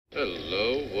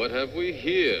Hello, what have we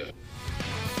here?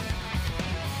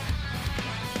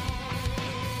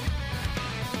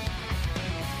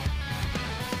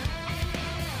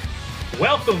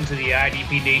 Welcome to the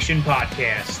IDP Nation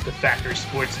podcast, the Factory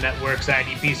Sports Network's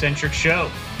IDP-centric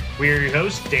show. We're your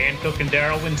hosts, Dan Cook and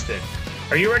Daryl Winston.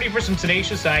 Are you ready for some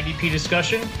tenacious IDP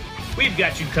discussion? We've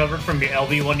got you covered from your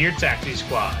LV1 Year Taxi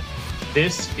Squad.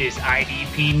 This is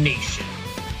IDP Nation.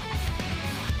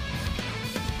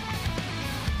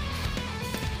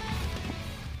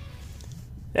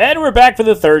 And we're back for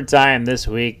the third time this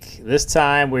week. This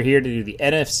time we're here to do the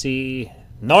NFC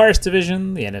Norris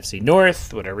division, the NFC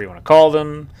North, whatever you want to call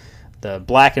them, the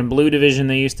black and blue division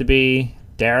they used to be.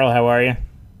 Daryl, how are you?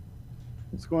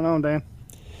 What's going on, Dan?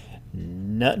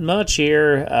 Not much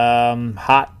here.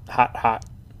 Hot.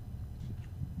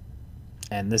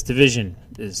 And this division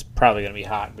is probably going to be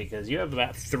hot because you have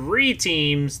about 3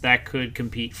 teams that could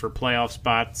compete for playoff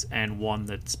spots and one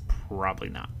that's probably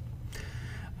not.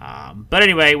 But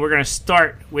anyway, we're going to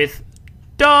start with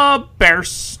the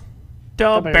Bears.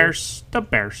 The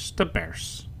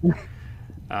Bears.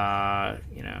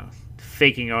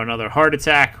 Faking another heart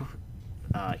attack,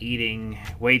 eating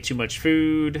way too much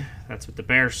food. That's what the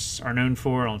Bears are known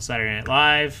for on Saturday Night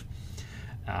Live.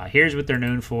 Here's what they're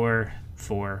known for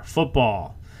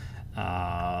football.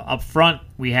 Up front,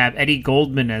 we have Eddie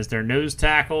Goldman as their nose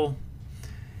tackle.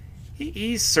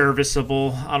 He's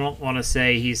serviceable. I don't want to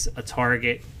say he's a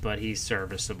target, but he's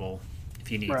serviceable if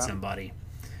you need somebody.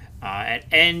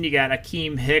 At end, you got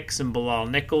Akeem Hicks and Bilal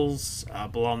Nichols.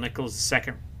 Bilal Nichols is a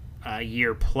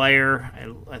second-year player.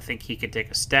 I think he could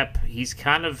take a step. He's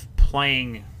kind of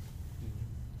playing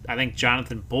 – I think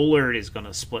Jonathan Bullard is going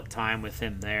to split time with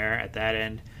him there at that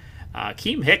end.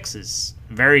 Akeem Hicks is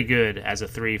very good as a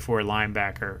 3-4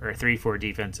 linebacker or 3-4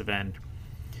 defensive end.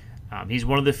 He's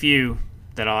one of the few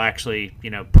that I'll actually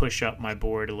push up my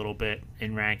board a little bit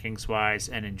in rankings-wise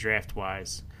and in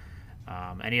draft-wise.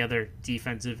 Any other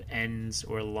defensive ends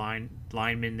or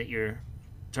linemen that you're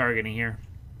targeting here?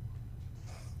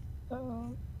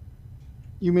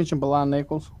 You mentioned Bilal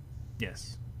Nichols.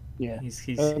 Yes. Yeah. He's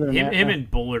him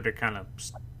and Bullard are kind of.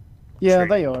 Yeah,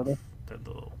 they are.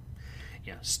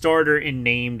 Starter in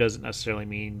name doesn't necessarily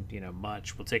mean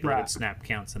much. We'll take a look at snap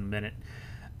counts in a minute.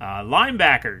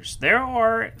 Linebackers. There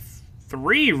are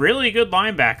 3 really good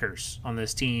linebackers on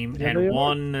this team, and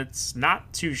one that's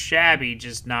not too shabby,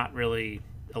 just not really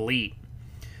elite.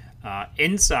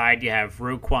 Inside, you have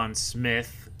Roquan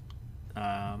Smith,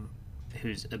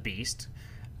 who's a beast.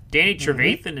 Danny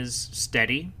Trevathan is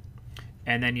steady.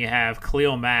 And then you have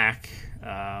Khalil Mack,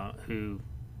 who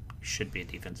should be a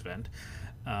defensive end.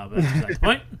 But that's besides the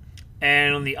point.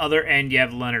 And on the other end, you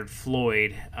have Leonard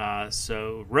Floyd.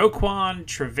 So Roquan,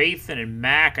 Trevathan, and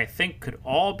Mack, I think, could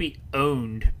all be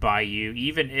owned by you,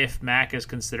 even if Mack is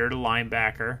considered a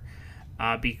linebacker,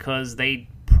 because they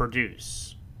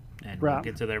produce. And we'll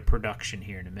get to their production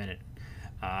here in a minute.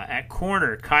 At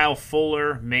corner, Kyle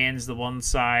Fuller mans the one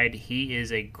side. He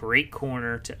is a great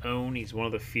corner to own. He's one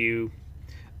of the few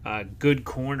good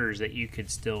corners that you could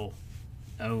still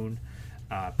own.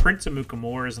 Prince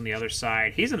Amukamara is on the other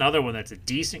side. He's another one that's a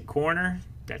decent corner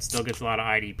that still gets a lot of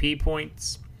IDP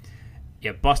points.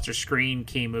 Yeah, Buster Screen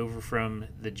came over from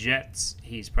the Jets.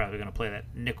 He's probably going to play that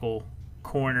nickel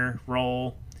corner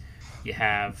role. You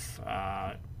have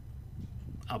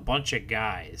a bunch of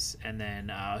guys. And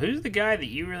then who's the guy that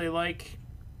you really like?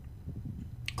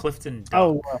 Clifton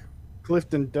Duck.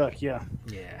 Clifton Duck, yeah.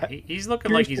 Yeah, he's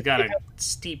looking like he's got a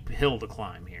steep hill to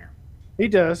climb here. He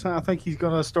does. I think he's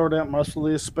going to start out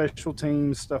mostly as special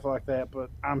teams, stuff like that. But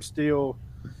I'm still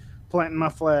planting my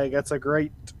flag. That's a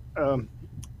great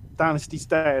dynasty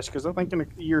stash because I think in a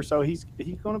year or so he's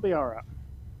going to be all right.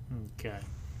 Okay.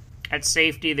 At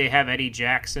safety, they have Eddie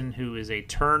Jackson, who is a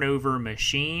turnover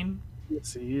machine.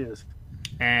 Yes, he is.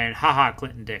 And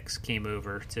Clinton Dix came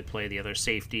over to play the other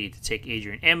safety to take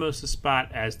Adrian Amos' spot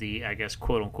as the, I guess,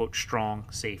 quote-unquote strong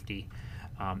safety.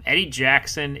 Eddie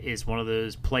Jackson is one of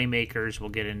those playmakers. We'll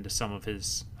get into some of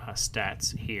his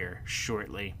stats here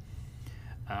shortly.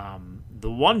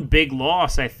 The one big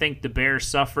loss I think the Bears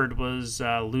suffered was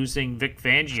losing Vic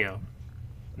Fangio.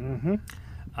 Mm-hmm.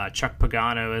 Chuck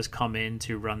Pagano has come in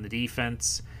to run the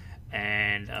defense,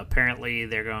 and apparently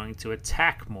they're going to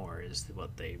attack more is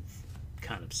what they've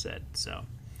kind of said. So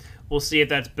we'll see if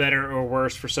that's better or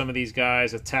worse for some of these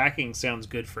guys. Attacking sounds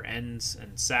good for ends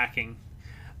and sacking.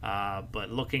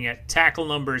 But looking at tackle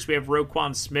numbers, we have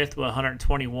Roquan Smith with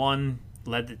 121,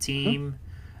 led the team.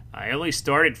 He only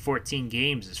started 14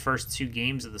 games. His first 2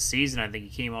 games of the season, I think he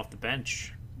came off the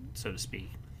bench, so to speak.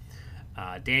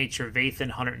 Danny Trevathan,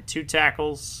 102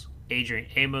 tackles. Adrian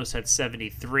Amos had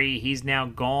 73. He's now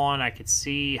gone. I could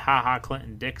see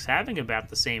Clinton Dix having about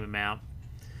the same amount.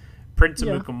 Prince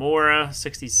Amukamara,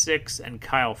 66, and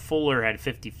Kyle Fuller had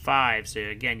 55. So,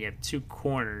 again, you have two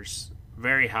corners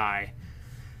very high.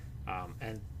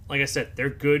 And like I said, they're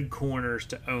good corners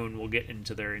to own. We'll get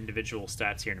into their individual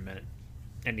stats here in a minute.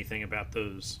 Anything about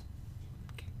those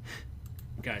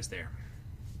guys there?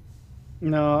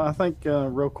 No, I think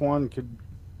Roquan could.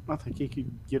 I think he could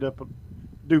get up,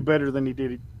 do better than he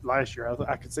did last year.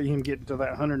 I could see him getting to that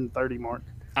 130 mark.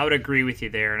 I would agree with you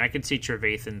there, and I could see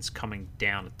Trevathan's coming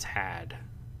down a tad.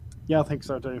 Yeah, I think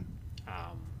so too.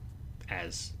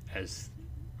 As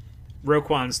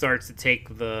Roquan starts to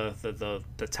take the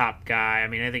top guy. I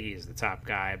mean, I think he's the top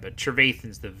guy, but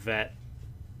Trevathan's the vet,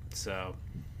 so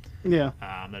yeah,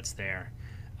 that's there.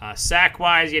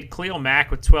 Sack-wise, you had Khalil Mack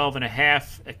with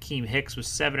 12.5, Akeem Hicks with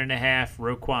 7.5,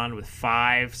 Roquan with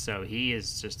 5, so he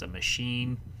is just a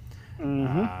machine.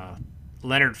 Mm-hmm.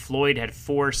 Leonard Floyd had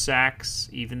 4 sacks,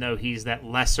 even though he's that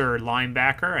lesser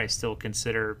linebacker. I still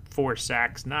consider 4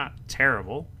 sacks not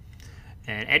terrible.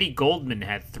 And Eddie Goldman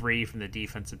had 3 from the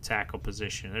defensive tackle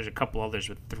position. There's a couple others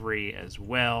with 3 as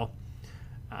well,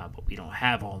 but we don't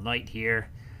have all night here.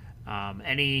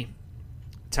 Any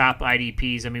top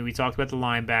IDPs? I mean, we talked about the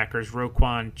linebackers,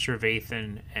 Roquan,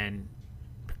 Trevathan, and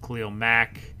Khalil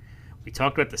Mack. We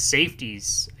talked about the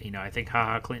safeties. I think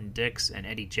Clinton Dix and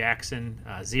Eddie Jackson.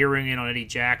 Zeroing in on Eddie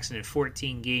Jackson in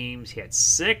 14 games, he had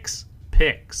 6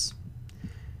 picks.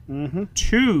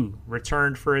 2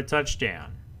 returned for a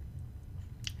touchdown.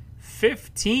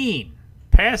 15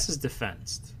 passes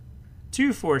defensed.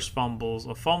 2 forced fumbles,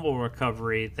 a fumble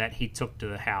recovery that he took to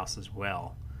the house as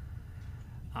well.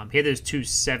 He had those 2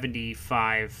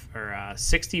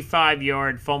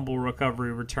 65-yard fumble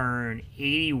recovery return.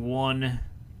 81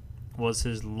 was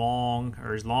his long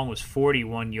was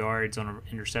 41 yards on an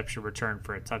interception return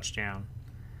for a touchdown.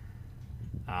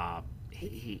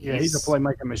 He's a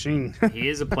playmaking machine. He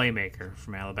is a playmaker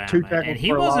from Alabama. 2 tackles and he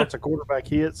for wasn't lots of quarterback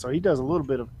hits, so he does a little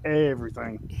bit of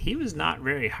everything. He was not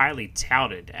very highly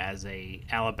touted as a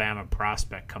Alabama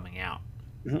prospect coming out.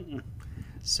 Mm-mm.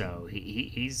 So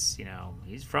he's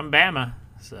from Bama,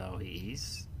 so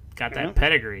he's got that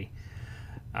pedigree.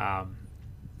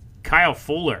 Kyle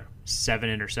Fuller, 7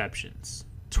 interceptions,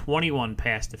 21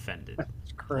 pass defended.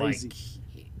 That's crazy.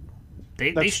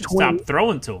 They should stop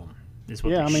throwing to him. Is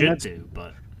what they should do.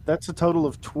 But that's a total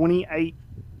of 28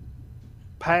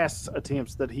 pass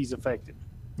attempts that he's affected.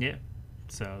 Yeah,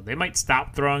 so they might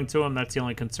stop throwing to him. That's the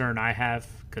only concern I have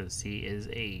because he is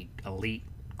a elite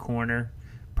corner.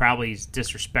 Probably he's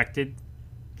disrespected.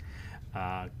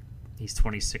 He's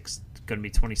 26, going to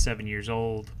be 27 years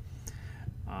old.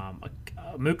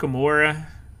 Mukamura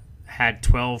had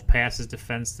 12 passes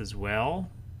defensed as well.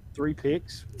 3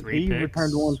 picks. 3 picks. He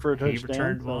returned 1 for a touchdown. He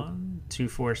returned 1, 2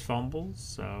 forced fumbles.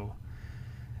 So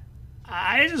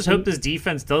I just hope this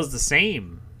defense does the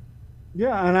same.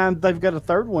 Yeah, and they've got a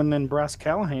third one in Bryce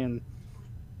Callahan.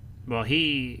 Well,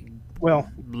 he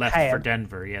left for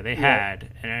Denver. Yeah, they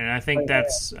had. And I think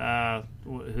that's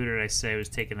who did I say was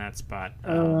taking that spot?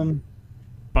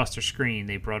 Buster Screen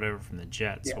they brought over from the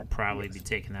Jets will probably be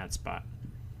taking that spot.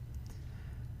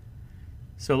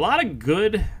 So a lot of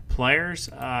good players.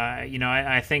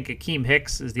 I think Akeem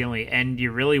Hicks is the only end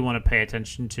you really want to pay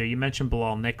attention to. You mentioned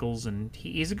Bilal Nichols, and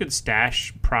he's a good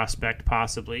stash prospect,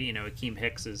 possibly. Akeem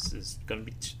Hicks is going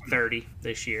to be 30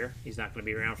 this year. He's not going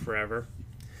to be around forever.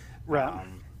 Right.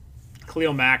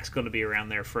 Khalil Mack's going to be around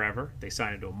there forever. They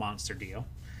signed him to a monster deal.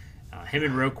 Him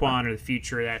and Roquan are the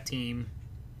future of that team.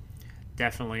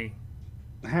 Definitely.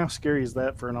 How scary is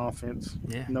that for an offense?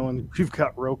 Yeah. Knowing you've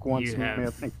got Roquan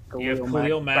Smith, you have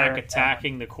Khalil Mack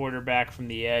attacking the quarterback from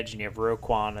the edge, and you have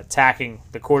Roquan attacking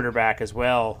the quarterback as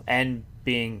well, and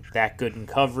being that good in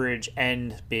coverage,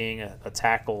 and being a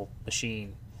tackle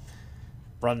machine,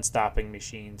 run-stopping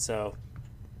machine. So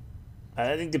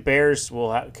I think the Bears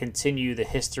will continue the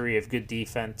history of good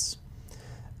defense.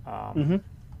 Chuck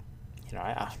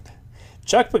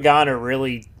Pagano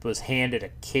really was handed a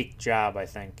cake job, I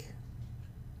think.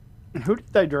 Who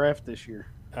did they draft this year?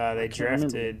 They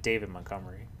drafted David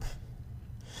Montgomery.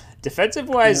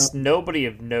 Defensive-wise, nobody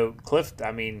of note.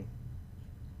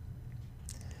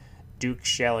 Duke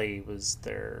Shelley was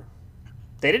their...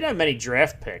 They didn't have many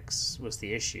draft picks, was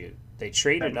the issue. They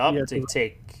traded up to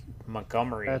take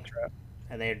Montgomery. That's right.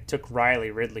 And they took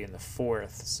Riley Ridley in the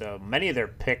 4th. So many of their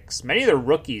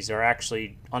rookies are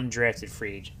actually undrafted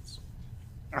free agents.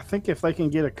 I think if they can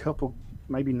get a couple...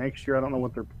 Maybe next year, I don't know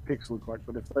what their picks look like,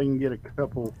 but if they can get a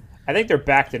couple... I think they're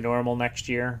back to normal next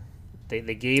year.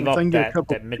 They gave If up they can get a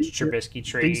couple that Mitch Trubisky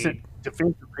trade. decent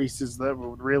defensive pieces, that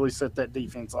would really set that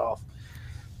defense off.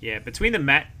 Yeah, between the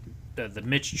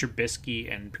Mitch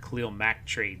Trubisky and Khalil Mack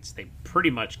trades, they pretty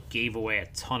much gave away a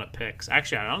ton of picks.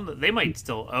 Actually, I don't know. They might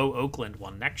still owe Oakland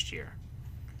one next year.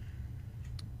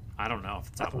 I don't know if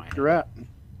it's out of my head. You're right.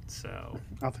 So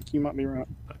I think you might be right.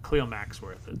 But Khalil Mack's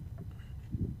worth it.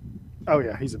 Oh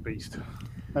yeah, he's a beast,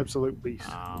 absolute beast.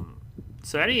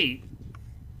 So any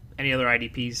other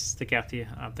IDPs stick out to you?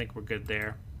 I think we're good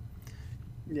there.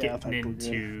 Yeah, Getting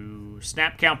into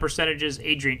snap count percentages,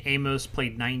 Adrian Amos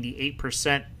played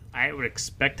 98%. I would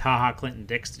expect HaHa Clinton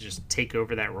Dix to just take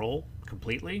over that role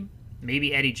completely.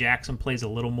 Maybe Eddie Jackson plays a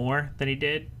little more than he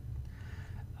did.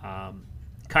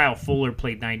 Kyle Fuller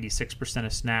played 96%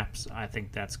 of snaps. I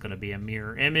think that's going to be a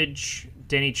mirror image.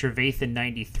 Denny Trevathan,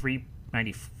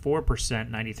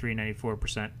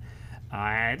 94%.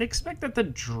 I'd expect that to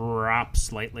drop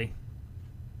slightly.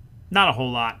 Not a whole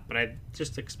lot, but I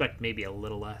just expect maybe a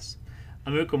little less.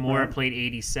 Amukamura played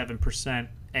 87%.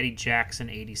 Eddie Jackson,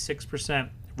 86%.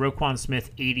 Roquan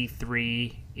Smith,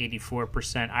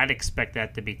 84%. I'd expect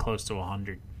that to be close to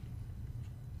 100.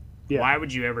 Yeah. Why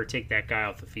would you ever take that guy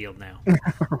off the field now?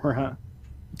 Right.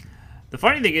 The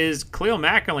funny thing is, Khalil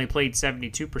Mack only played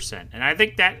 72%. And I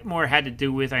think that more had to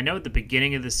do with, I know at the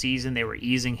beginning of the season they were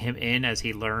easing him in as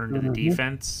he learned the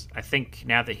defense. I think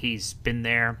now that he's been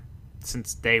there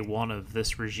since day one of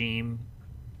this regime,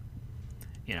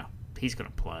 he's going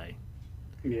to play.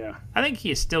 Yeah. I think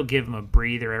you still give him a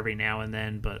breather every now and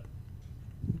then, but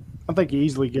I think he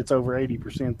easily gets over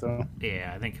 80%, though.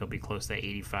 Yeah, I think he'll be close to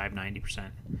 85, 90%.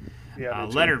 Yeah,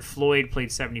 Leonard Floyd played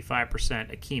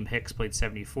 75%. Akeem Hicks played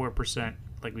 74%.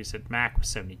 Like we said, Mack was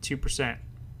 72%.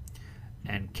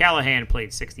 And Callahan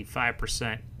played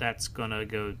 65%. That's going to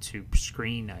go to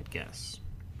screen, I guess.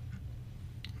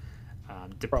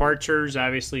 Departures,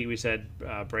 obviously, we said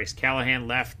Bryce Callahan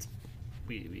left.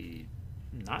 We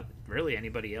not really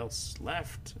anybody else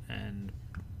left. And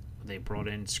they brought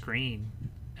in screen.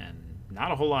 And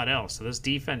not a whole lot else. So this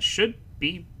defense should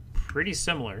be pretty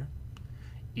similar,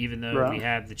 even though we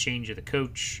have the change of the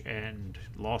coach and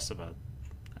loss of a.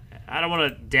 I don't want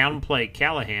to downplay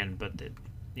Callahan, but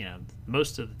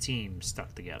most of the team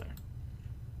stuck together.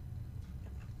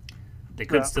 They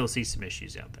could still see some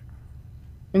issues out there.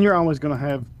 And you're always going to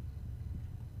have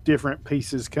different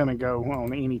pieces kind of go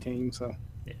on any team, so.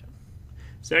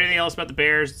 So anything else about the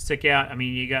Bears stick out? I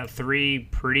mean, you got 3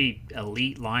 pretty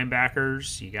elite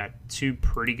linebackers. You got 2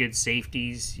 pretty good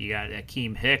safeties. You got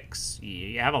Akeem Hicks.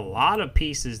 You have a lot of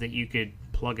pieces that you could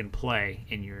plug and play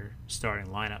in your starting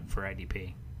lineup for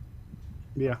IDP.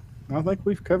 Yeah, I think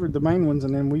we've covered the main ones,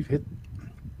 and then we've hit,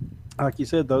 like you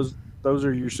said, those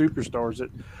are your superstars at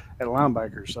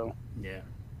linebacker. So yeah.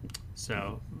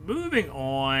 So moving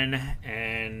on,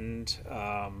 and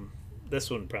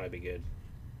this one would probably be good.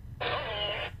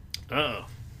 Uh-oh.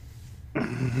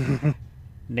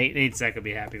 Nate's not going to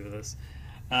be happy with us.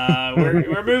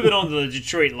 We're moving on to the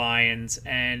Detroit Lions,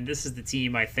 and this is the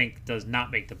team I think does not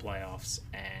make the playoffs,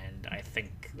 and I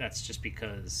think that's just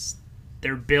because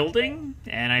they're building,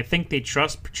 and I think they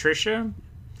trust Patricia,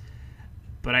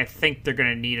 but I think they're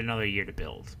going to need another year to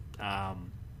build.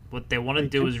 What they want to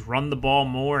do is run the ball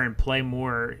more and play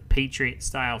more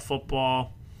Patriot-style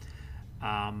football.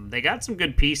 They got some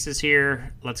good pieces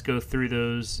here. Let's go through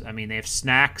those. I mean, they have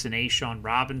Snacks and A'Shawn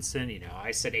Robinson.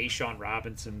 I said A'Shawn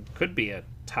Robinson could be a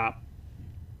top,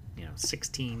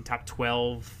 16, top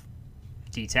 12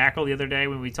 D tackle the other day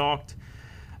when we talked.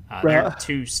 There are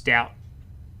 2 stout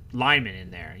linemen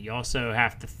in there. You also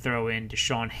have to throw in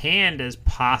Deshaun Hand as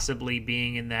possibly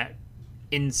being in that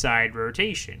inside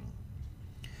rotation,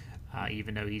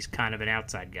 even though he's kind of an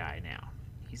outside guy now.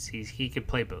 He could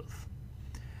play both.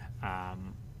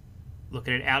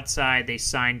 Looking at outside, they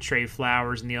signed Trey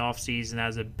Flowers in the offseason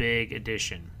as a big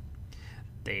addition.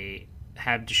 They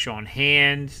have Deshaun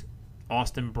Hand.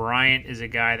 Austin Bryant is a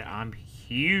guy that I'm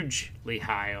hugely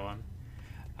high on.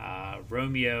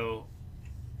 Romeo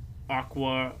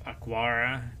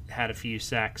Aquara had a few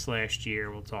sacks last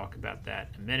year. We'll talk about that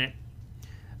in a minute.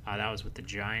 That was with the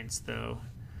Giants, though,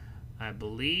 I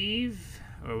believe.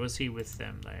 Or was he with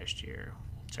them last year?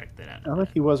 Check that out. I think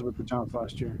he was with the Giants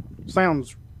last year.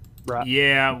 Sounds right.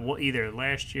 Yeah, well, either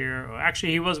last year or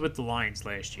actually he was with the Lions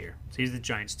last year. So he's the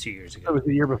Giants 2 years ago. That was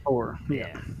the year before.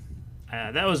 Yeah.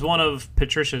 That was one of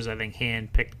Patricia's, I think,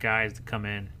 hand-picked guys to come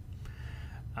in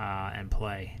and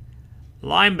play.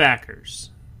 Linebackers.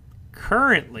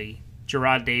 Currently,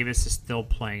 Gerard Davis is still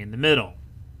playing in the middle.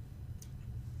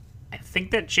 I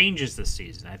think that changes this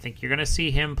season. I think you're going to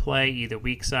see him play either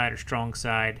weak side or strong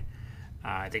side.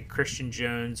 I think Christian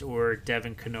Jones or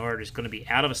Devin Kennard is going to be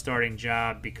out of a starting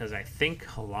job because I think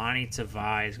Kalani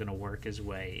Tavai is going to work his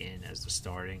way in as the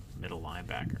starting middle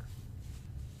linebacker.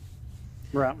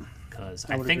 Right. Because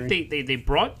I think they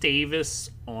brought Davis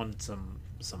on some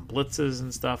blitzes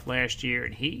and stuff last year,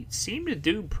 and he seemed to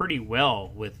do pretty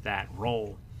well with that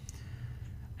role.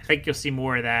 I think you'll see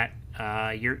more of that.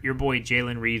 Your boy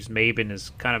Jalen Reeves-Maben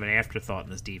is kind of an afterthought in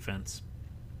this defense.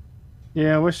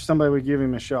 Yeah, I wish somebody would give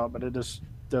him a shot, but it just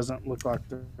doesn't look like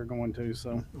they're going to.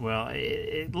 So, well,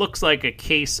 it looks like a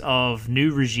case of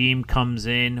new regime comes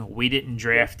in. We didn't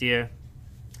draft you.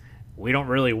 We don't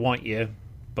really want you,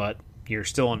 but you're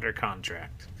still under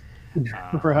contract.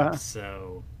 Right.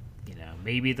 So,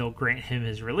 maybe they'll grant him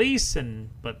his release,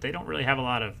 but they don't really have a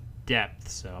lot of depth,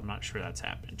 so I'm not sure that's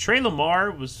happening. Trey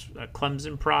Lamar was a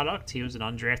Clemson product. He was an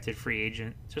undrafted free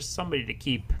agent. Just somebody to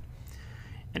keep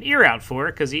an ear out for,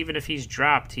 because even if he's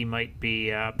dropped, he might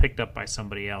be picked up by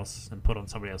somebody else and put on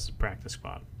somebody else's practice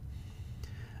squad.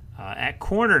 At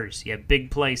corners, you have Big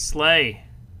Play Slay,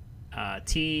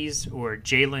 Tease, or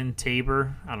Jalen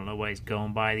Tabor. I don't know what he's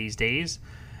going by these days.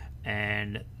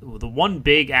 And the one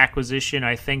big acquisition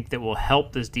I think that will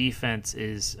help this defense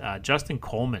is Justin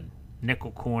Coleman,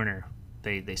 nickel corner.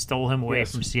 They stole him away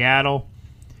from Seattle.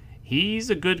 He's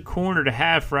a good corner to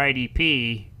have for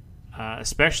IDP,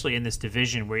 especially in this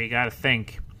division where you got to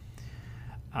think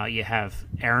you have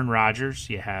Aaron Rodgers,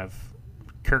 you have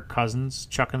Kirk Cousins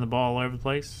chucking the ball all over the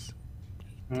place.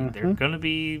 Mm-hmm. They're going to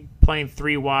be playing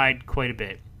three wide quite a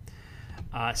bit.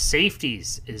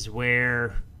 Safeties is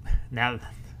where now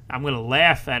I'm going to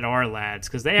laugh at our lads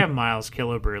because they have Miles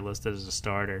Killebrew listed as a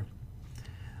starter.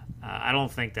 I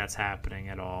don't think that's happening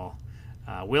at all.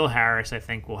 Will Harris, I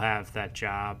think, will have that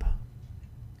job.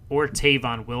 Or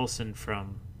Tavon Wilson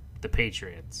from the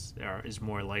Patriots is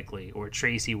more likely. Or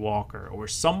Tracy Walker. Or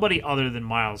somebody other than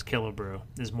Miles Killebrew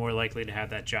is more likely to have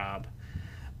that job.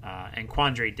 And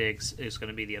Quandre Diggs is going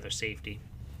to be the other safety.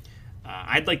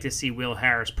 I'd like to see Will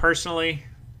Harris personally.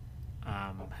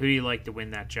 Who do you like to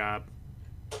win that job?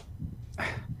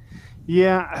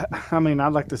 Yeah, I mean,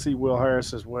 I'd like to see Will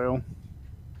Harris as well.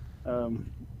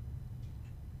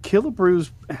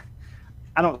 Killebrew's,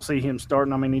 I don't see him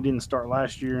starting. I mean, he didn't start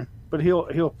last year, but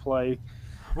he'll play.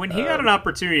 When he got an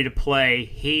opportunity to play,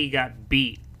 he got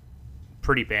beat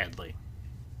pretty badly.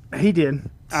 He did.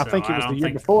 I think it was the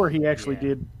year before he actually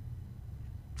did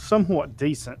somewhat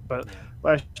decent, but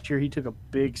last year he took a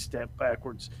big step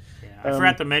backwards. Yeah, I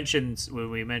forgot to mention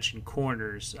when we mentioned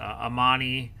corners,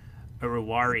 Amani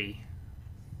Aruwari,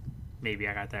 maybe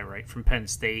I got that right, from Penn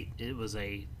State. It was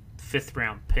a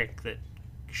fifth-round pick that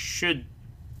should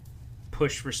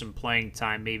push for some playing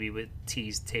time, maybe with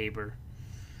Tease Tabor.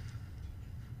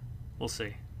 We'll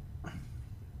see.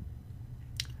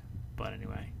 But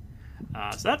anyway,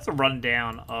 so that's a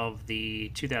rundown of the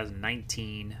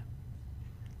 2019.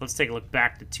 Let's take a look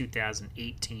back to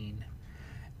 2018.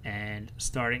 And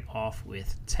starting off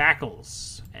with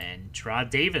tackles. And Gerard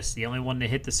Davis, the only one to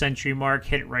hit the century mark,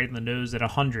 hit it right in the nose at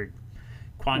 100.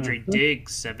 Quandre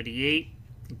Diggs, 78.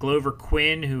 Glover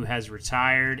Quinn, who has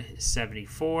retired,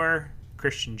 74.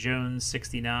 Christian Jones,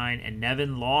 69. And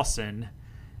Nevin Lawson,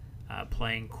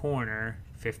 playing corner,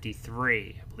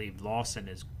 53. I believe Lawson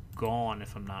is gone,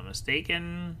 if I'm not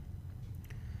mistaken.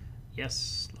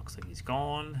 Yes, looks like he's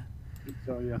gone.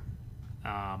 So,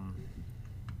 yeah.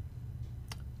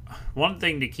 One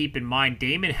thing to keep in mind,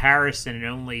 Damon Harrison in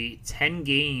only 10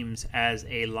 games as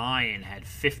a Lion had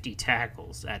 50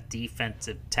 tackles at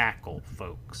defensive tackle,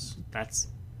 folks. That's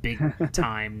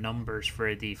big-time numbers for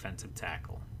a defensive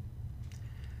tackle.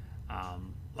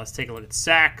 Let's take a look at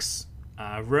sacks.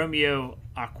 Romeo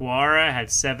Aquara had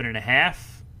 7.5.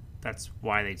 That's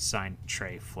why they signed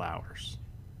Trey Flowers.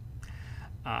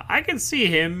 I can see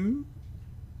him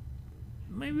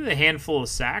maybe with a handful of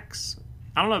sacks.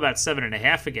 I don't know about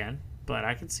 7.5 again, but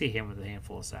I can see him with a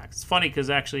handful of sacks. It's funny because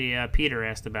actually Peter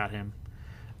asked about him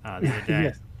the other day,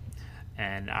 yes.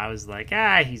 And I was like,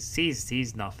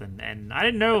 he's nothing. And I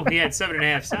didn't know he had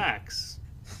 7.5 sacks.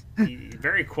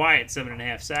 Very quiet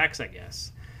 7.5 sacks, I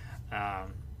guess.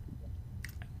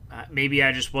 Maybe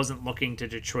I just wasn't looking to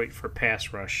Detroit for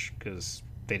pass rush because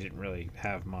they didn't really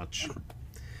have much.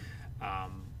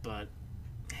 But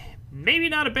maybe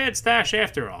not a bad stash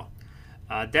after all.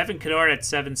 Devin Kennard at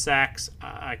 7 sacks.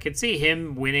 I could see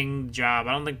him winning the job.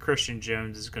 I don't think Christian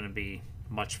Jones is going to be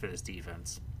much for this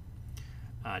defense.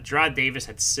 Gerard Davis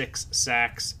had 6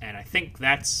 sacks, and I think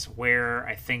that's where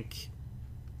I think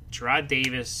Gerard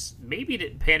Davis maybe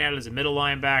didn't pan out as a middle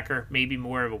linebacker, maybe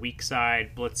more of a weak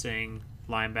side blitzing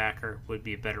linebacker would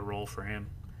be a better role for him.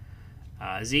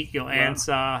 Ezekiel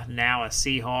Ansah, now a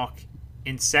Seahawk.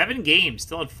 in 7 games,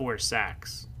 still had 4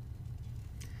 sacks.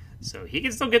 So he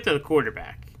can still get to the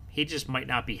quarterback. He just might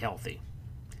not be healthy.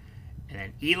 And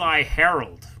then Eli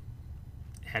Harold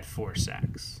had 4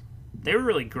 sacks. They were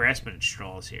really grasping at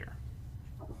straws here.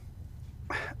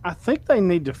 I think they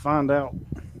need to find out.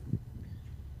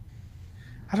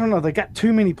 I don't know. They got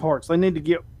too many parts. They need to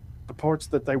get the parts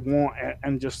that they want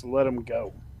and just let them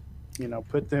go.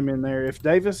 Put them in there. If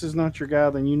Davis is not your guy,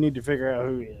 then you need to figure out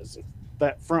who is. If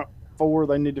that front 4,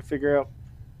 they need to figure out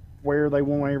where they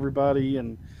want everybody.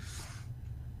 And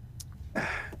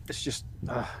it's just.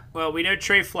 Well, we know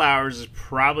Trey Flowers is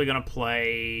probably going to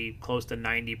play close to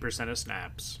 90% of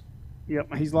snaps.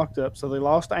 Yep, he's locked up. So they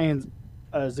lost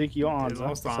Ezekiel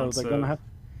Anza. So they're going to have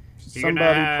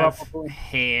somebody probably.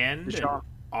 Hand, and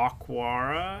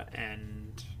Aquara,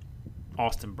 and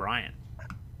Austin Bryant.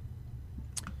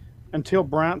 Until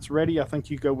Bryant's ready, I think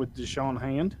you go with Deshaun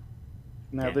Hand.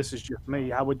 Now, This is just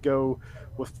me. I would go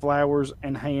with Flowers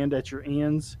and Hand at your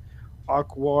ends,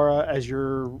 Aquara as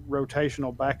your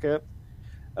rotational backup.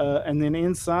 And then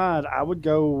inside, I would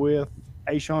go with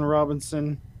Ashawn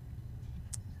Robinson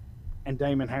and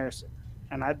Damon Harrison.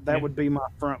 And that would be my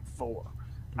front 4.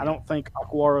 I don't think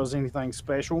Aquara is anything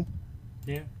special.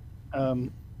 Yeah.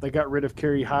 They got rid of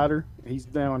Kerry Hyder.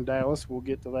 He's now in Dallas. We'll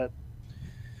get to that.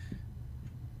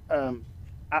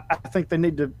 I think they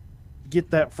need to get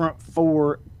that front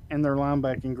 4 and their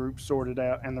linebacking group sorted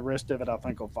out, and the rest of it I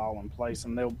think will fall in place,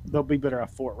 and they'll be better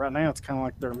off for it. Right now, it's kind of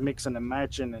like they're mixing and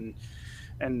matching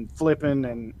and flipping,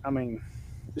 and I mean,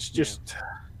 it's just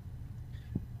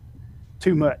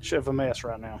too much of a mess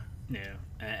right now. Yeah,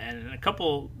 and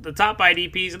the top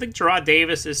IDPs. I think Gerard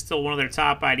Davis is still one of their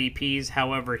top IDPs.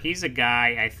 However, he's a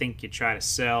guy I think you try to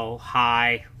sell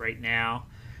high right now.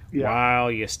 Yeah.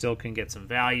 While you still can get some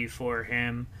value for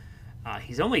him.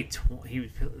 He's only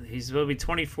he's going to be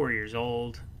 24 years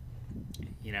old.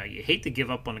 You hate to give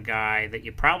up on a guy that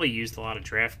you probably used a lot of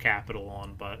draft capital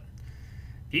on, but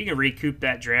if you can recoup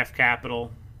that draft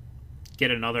capital,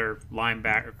 get another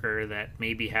linebacker that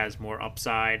maybe has more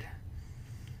upside,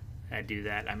 I'd do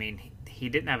that. I mean, he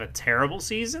didn't have a terrible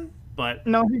season, but...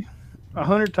 No,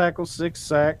 100 tackles, 6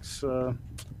 sacks,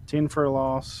 10 for a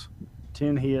loss.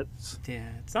 10 hits. Yeah,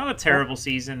 it's not a terrible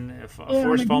season. A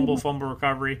forced fumble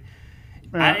recovery.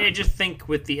 I just think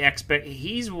with the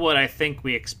he's what I think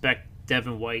we expect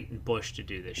Devin White and Bush to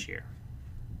do this year.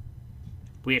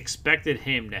 We expected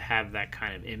him to have that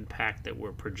kind of impact that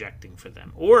we're projecting for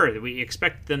them. Or we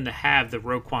expect them to have the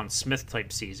Roquan Smith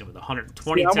type season with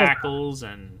 120 tackles.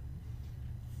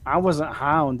 I wasn't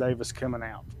high on Davis coming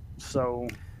out. So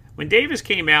when Davis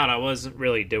came out, I wasn't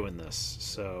really doing this.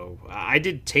 So I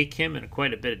did take him in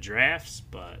quite a bit of drafts,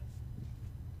 but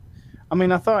I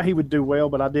mean, I thought he would do well,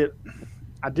 but I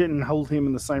didn't hold him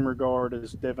in the same regard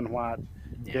as Devin White,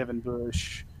 Devin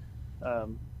Bush.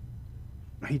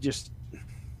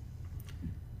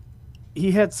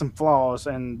 He had some flaws,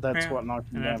 and that's what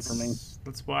knocked him down for me.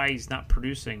 That's why he's not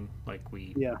producing like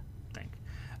we think.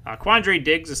 Quandre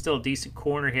Diggs is still a decent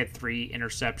corner. He had 3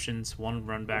 interceptions, 1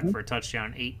 run back for a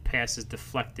touchdown, 8 passes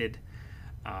deflected.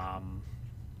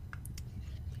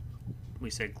 We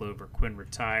said Glover Quinn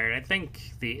retired. I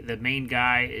think the main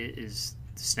guy is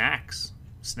Snacks.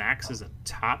 Snacks is a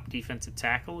top defensive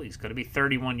tackle. He's going to be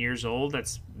 31 years old.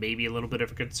 That's maybe a little bit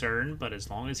of a concern, but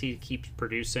as long as he keeps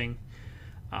producing,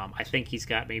 I think he's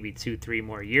got maybe 2-3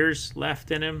 more years left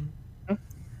in him.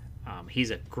 He's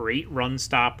a great run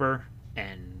stopper,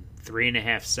 and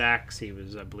 3.5 sacks. He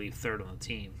was, I believe, 3rd on the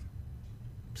team.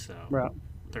 So 3rd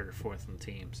or 4th on the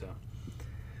team. So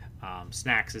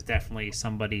Snacks is definitely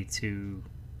somebody to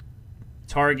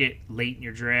target late in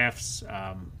your drafts.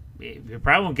 You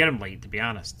probably won't get him late, to be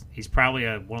honest. He's probably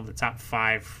one of the top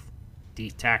 5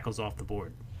 deep tackles off the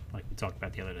board, like we talked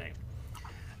about the other day.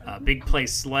 Big play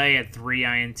Slay had 3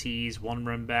 INTs, 1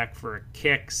 run back for a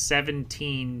kick,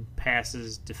 17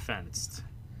 passes defensed.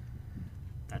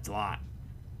 That's a lot.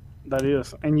 That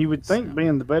is. And you would think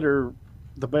being the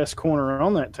best corner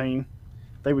on that team,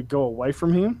 they would go away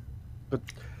from him. But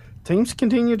teams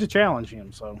continue to challenge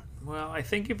him, so... Well, I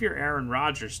think if you're Aaron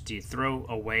Rodgers, do you throw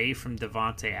away from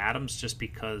Devontae Adams just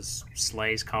because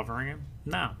Slay's covering him?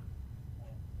 No.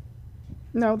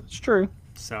 No, that's true.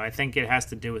 So I think it has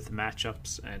to do with the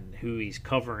matchups and who he's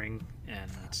covering.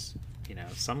 And,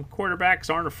 some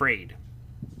quarterbacks aren't afraid.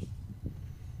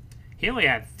 He only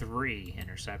had 3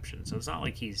 interceptions, so it's not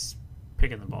like he's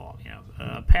picking the ball.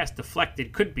 A pass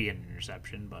deflected could be an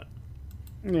interception, but...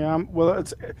 Yeah, well,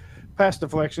 pass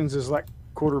deflections is like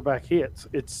quarterback hits.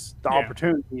 It's the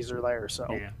opportunities are there. So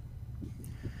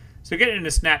So getting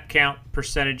into snap count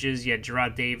percentages, you had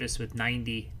Gerard Davis with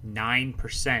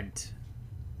 99%.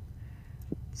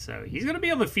 So he's going to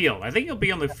be on the field. I think he'll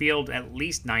be on the field at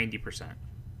least 90%.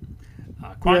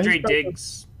 Quandre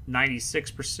Diggs,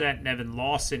 96%. Nevin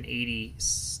Lawson,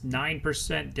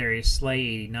 89%. Darius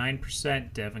Slay,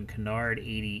 89%. Devin Kennard,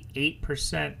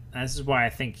 88%. This is why I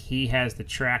think he has the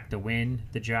track to win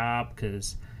the job,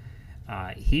 because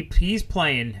he's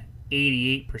playing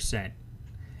 88%,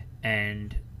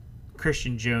 and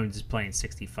Christian Jones is playing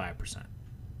 65%.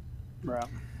 Right.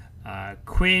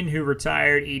 Quinn, who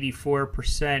retired,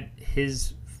 84%.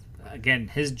 His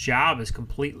job is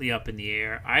completely up in the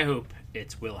air. I hope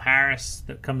it's Will Harris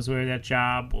that comes with that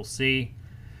job. We'll see.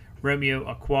 Romeo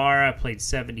Aquara played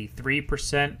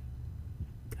 73%.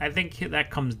 I think that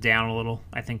comes down a little.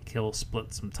 I think he'll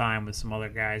split some time with some other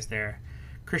guys there.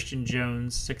 Christian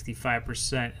Jones,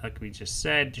 65%, like we just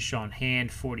said. Deshaun Hand,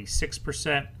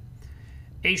 46%.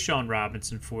 A'Shawn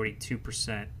Robinson,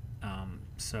 42%.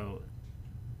 So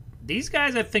these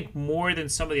guys, I think, more than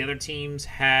some of the other teams,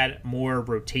 had more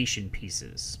rotation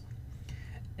pieces.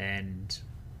 And,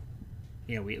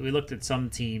 we looked at some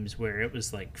teams where it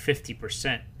was like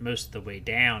 50% most of the way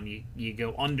down. You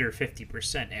go under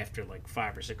 50% after like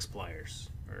 5 or 6 players,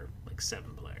 or like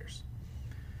 7 players.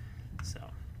 So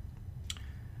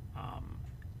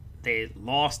they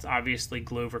lost, obviously,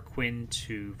 Glover Quinn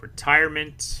to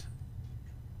retirement.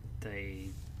 They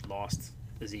lost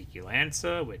Ezekiel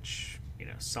Ansah, which,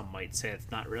 some might say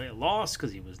it's not really a loss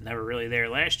because he was never really there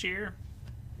last year.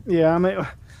 Yeah, I mean,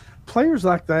 players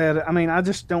like that, I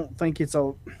just don't think it's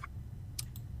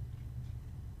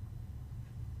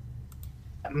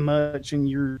much and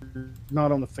you're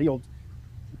not on the field.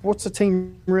 What's the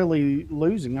team really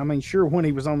losing? Sure, when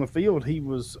he was on the field, he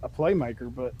was a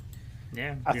playmaker, but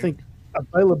yeah, I think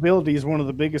availability is one of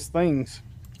the biggest things.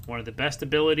 One of the best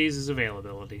abilities is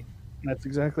availability. That's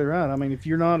exactly right. If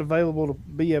you're not available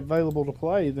to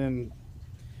play, then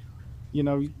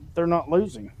they're not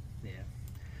losing. Yeah.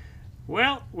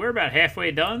 Well, we're about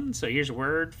halfway done, so here's a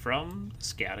word from the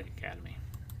Scouting Academy.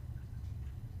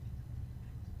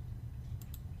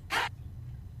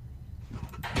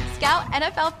 Scout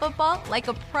NFL football like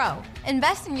a pro.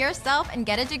 Invest in yourself and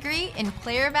get a degree in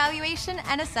player evaluation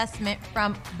and assessment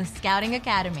from the Scouting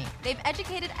Academy. They've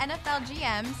educated NFL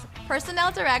GMs,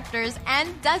 personnel directors,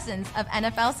 and dozens of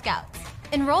NFL scouts.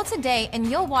 Enroll today and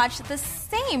you'll watch the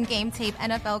same game tape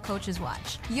NFL coaches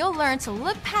watch. You'll learn to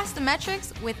look past the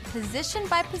metrics with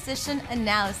position-by-position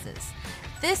analysis.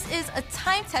 This is a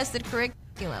time-tested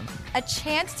curriculum, a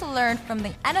chance to learn from the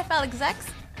NFL execs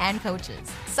and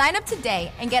coaches. Sign up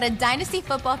today and get a Dynasty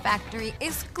Football Factory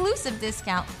exclusive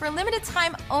discount for a limited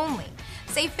time only.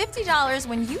 Save $50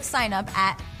 when you sign up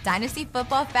at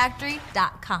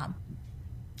dynastyfootballfactory.com.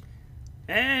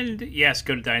 And yes,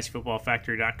 go to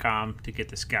dynastyfootballfactory.com to get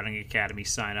the Scouting Academy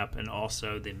sign up, and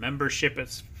also the membership at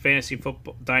Fantasy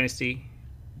Football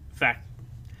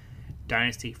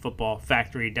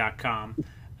dynastyfootballfactory.com.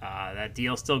 That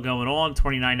deal's still going on,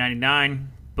 $29.99.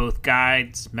 Both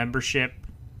guides, membership.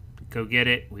 Go get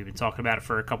it. We've been talking about it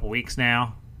for a couple weeks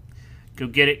now. Go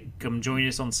get it. Come join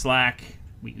us on Slack.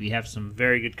 We have some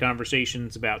very good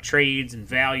conversations about trades and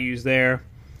values there.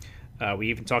 We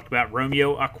even talked about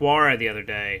Romeo Aquara the other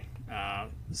day.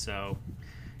 So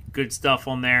good stuff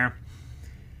on there.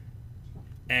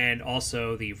 And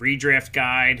also the redraft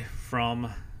guide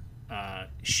from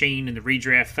Shane and the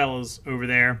redraft fellows over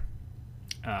there.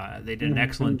 They did an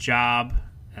excellent job,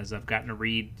 as I've gotten to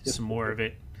read some more of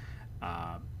it.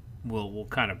 We'll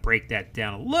kind of break that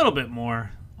down a little bit more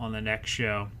on the next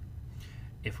show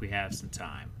if we have some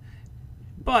time.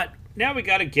 But now we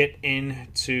got to get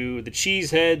into the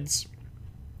Cheeseheads,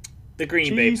 the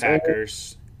Green Bay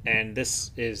Packers, and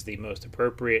this is the most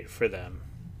appropriate for them.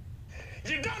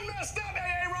 You done messed up,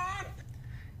 Aaron!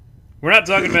 We're not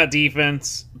talking about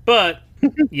defense, but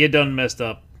you done messed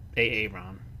up,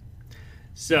 Aaron.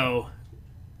 So,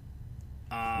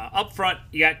 up front,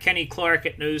 you got Kenny Clark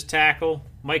at nose tackle.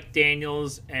 Mike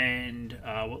Daniels and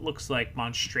what looks like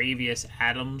Montravius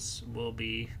Adams will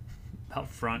be up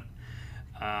front.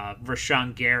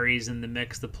 Rashawn Gary's in the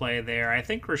mix to play there. I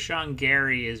think Rashawn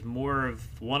Gary is more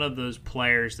of one of those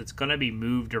players that's going to be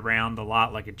moved around a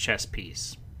lot like a chess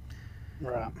piece.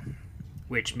 Right.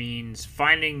 Which means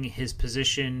finding his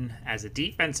position as a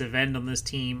defensive end on this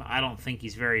team, I don't think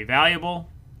he's very valuable.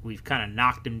 We've kind of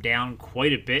knocked him down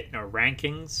quite a bit in our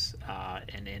rankings.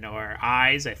 And in our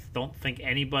eyes, I don't think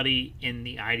anybody in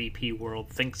the IDP world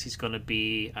thinks he's going to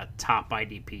be a top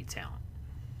IDP talent.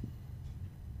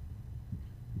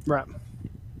 Right.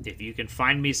 If you can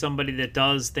find me somebody that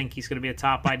does think he's going to be a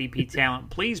top IDP talent,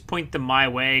 please point them my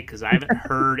way, because I haven't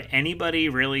heard anybody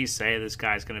really say this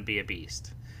guy's going to be a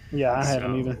beast. Yeah, I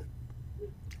haven't either.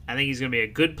 I think he's going to be a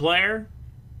good player.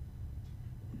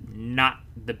 not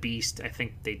the beast I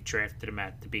think they drafted him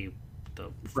at to be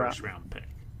the first-round pick.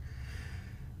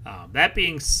 That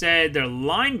being said, their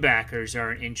linebackers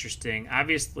are interesting.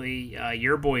 Obviously,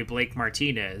 your boy Blake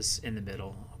Martinez in the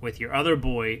middle, with your other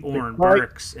boy Oren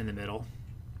Burks in the middle.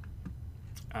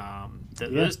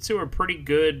 Those two are pretty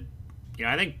good.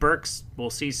 I think Burks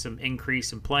will see some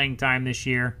increase in playing time this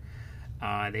year.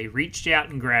 They reached out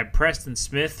and grabbed Preston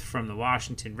Smith from the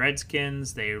Washington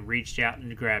Redskins. They reached out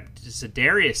and grabbed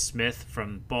Zadarius Smith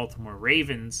from Baltimore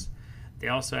Ravens. They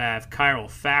also have Kyle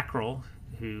Fackrell,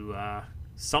 who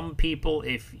some people,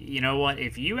 if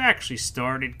you actually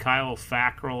started Kyle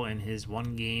Fackrell in his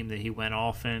one game that he went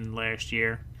off in last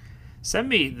year, send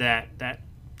me that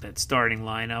starting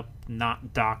lineup,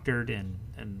 not doctored, and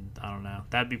I don't know.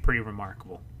 That'd be pretty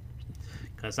remarkable.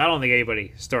 Because I don't think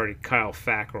anybody started Kyle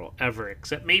Fackrell ever,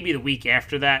 except maybe the week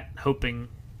after that, hoping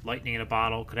lightning in a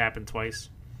bottle could happen twice.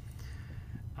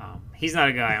 He's not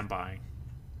a guy I'm buying.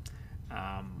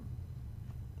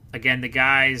 Again, the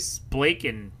guys, Blake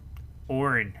and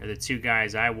Oren, are the two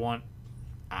guys I want.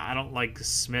 I don't like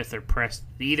Smith or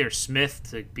either Smith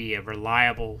to be a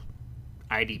reliable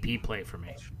IDP play for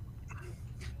me.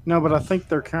 No, but I think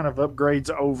they're kind of upgrades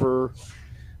over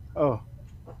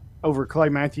Clay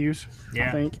Matthews. Yeah.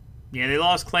 I think. Yeah, they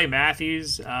lost Clay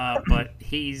Matthews, but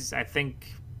he's, I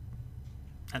think,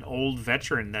 an old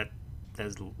veteran that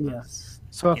does. Yeah.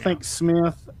 So I think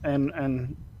Smith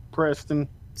and Preston.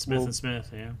 Smith and Smith,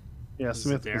 yeah. Yeah,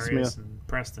 Smith and Darius Smith. And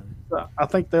Preston. I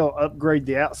think they'll upgrade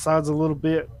the outsides a little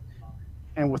bit.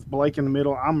 And with Blake in the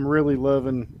middle, I'm really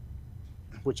loving,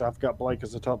 which I've got Blake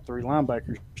as a top 3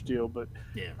 linebacker still, but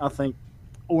I think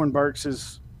Oren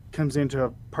Burks comes into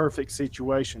a perfect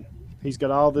situation. He's got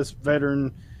all this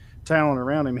veteran talent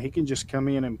around him. He can just come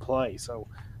in and play. So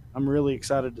I'm really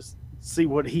excited to see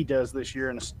what he does this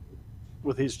year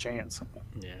with his chance.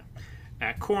 Yeah.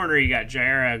 At corner, you got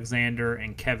Jair Alexander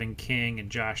and Kevin King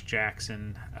and Josh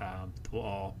Jackson. We'll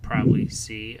all probably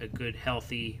see a good,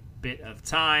 healthy bit of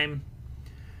time.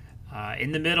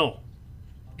 In the middle,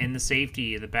 in the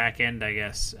safety, the back end, I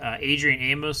guess, Adrian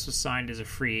Amos was signed as a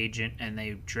free agent, and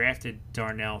they drafted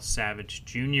Darnell Savage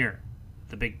Jr.,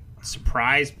 the big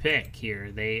surprise pick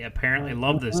here. They apparently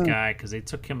love this guy because they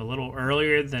took him a little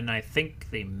earlier than I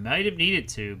think they might have needed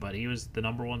to, but he was the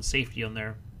number 1 safety on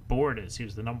their board, as he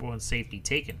was the number 1 safety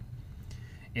taken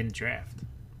in the draft.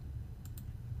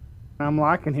 I'm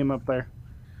liking him up there.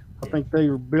 I think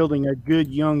they're building a good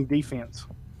young defense.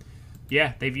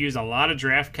 Yeah, they've used a lot of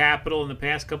draft capital in the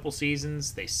past couple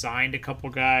seasons. They signed a couple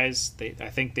guys. I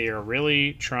think they are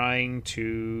really trying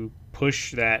to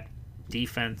push that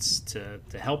defense to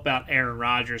help out Aaron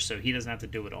Rodgers so he doesn't have to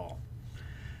do it all.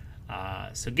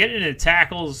 So getting into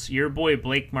tackles, your boy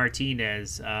Blake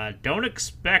Martinez, don't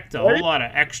expect a whole lot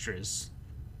of extras.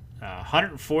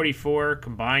 144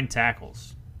 combined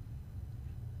tackles.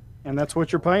 And that's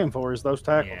what you're paying for, is those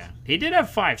tackles. Yeah, he did have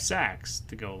 5 sacks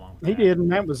to go along with He did,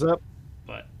 and that was up.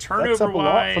 But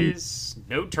turnover-wise,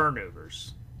 no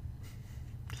turnovers.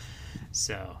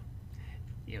 So,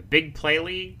 big play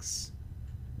leagues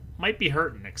might be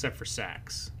hurting except for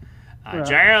sacks.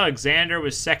 Jair Alexander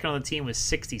was second on the team with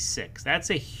 66. That's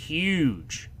a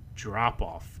huge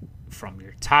drop-off from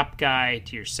your top guy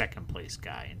to your second-place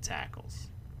guy in tackles.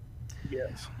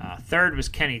 Yes. Third was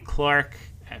Kenny Clark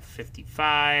at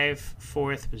 55.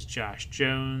 Fourth was Josh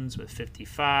Jones with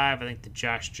 55. I think the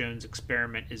Josh Jones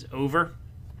experiment is over.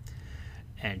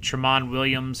 And Tramon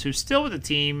Williams, who's still with the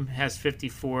team, has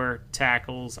 54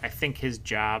 tackles. I think his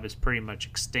job is pretty much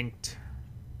extinct.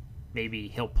 Maybe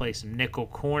he'll play some nickel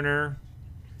corner,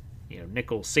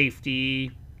 nickel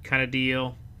safety kind of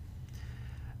deal.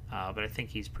 But I think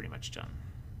he's pretty much done.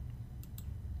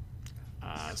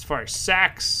 As far as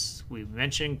sacks, we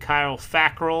mentioned Kyle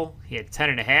Fackrell. He had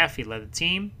 10.5. He led the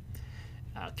team.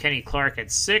 Kenny Clark had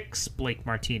 6. Blake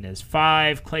Martinez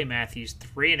 5. Clay Matthews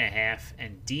 3.5.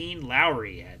 And Dean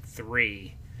Lowry had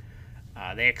 3.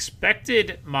 They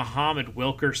expected Muhammad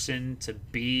Wilkerson to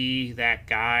be that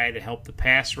guy to help the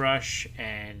pass rush,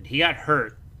 and he got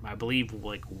hurt, I believe,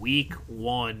 week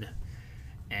 1,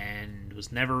 and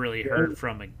was never really heard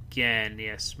from again.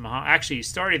 Yes, actually, he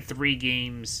started 3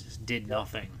 games, did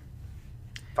nothing.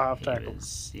 5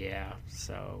 tackles.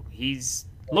 So he's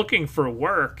looking for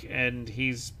work, and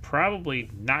he's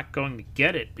probably not going to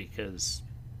get it because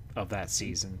of that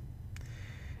season.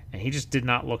 And he just did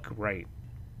not look right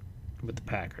with the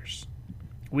Packers.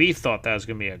 We thought that was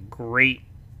going to be a great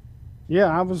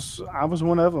I was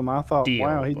one of them. I thought, deal,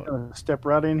 wow, he's going to step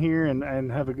right in here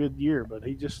and have a good year, but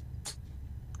it just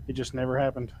never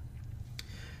happened.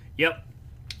 Yep.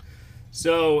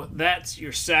 So that's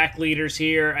your sack leaders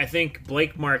here. I think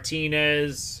Blake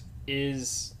Martinez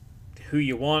is who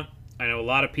you want. I know a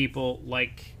lot of people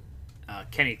like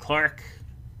Kenny Clark.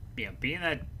 Being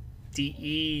that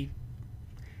DE,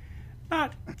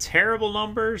 not terrible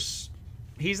numbers.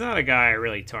 He's not a guy I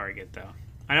really target, though.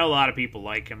 I know a lot of people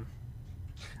like him.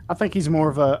 I think he's more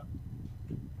of a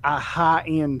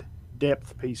high-end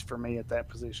depth piece for me at that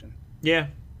position. Yeah,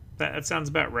 that sounds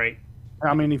about right.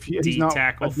 I mean, if he's D not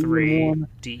tackle a 3, D1,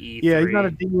 DE 3. yeah, he's not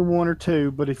a D1 or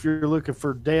 2, but if you're looking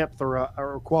for depth or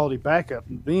a quality backup,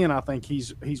 then I think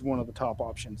he's one of the top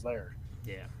options there.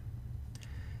 Yeah.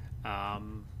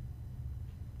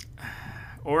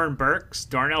 Oren Burks,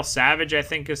 Darnell Savage, I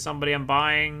think, is somebody I'm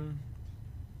buying.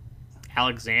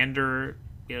 Alexander,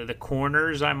 the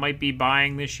corners I might be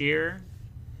buying this year.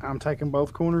 I'm taking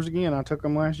both corners again. I took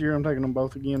them last year. I'm taking them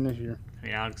both again this year. I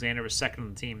mean, Alexander was second on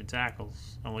the team in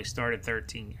tackles. Only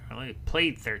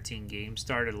played 13 games,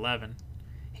 started 11.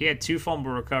 He had 2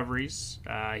 fumble recoveries.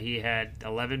 He had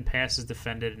 11 passes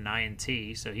defended and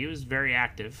INT, so he was very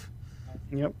active.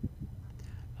 Yep.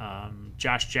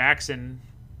 Josh Jackson,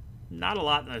 not a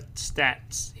lot in the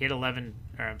stats. He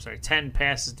had 10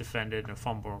 passes defended and a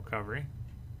fumble recovery.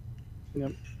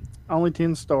 Yep. Only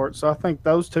 10 starts. So I think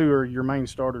those two are your main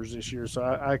starters this year. So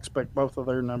I expect both of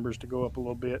their numbers to go up a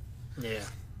little bit. Yeah.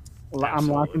 I'm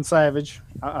liking Savage.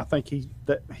 I think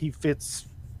he fits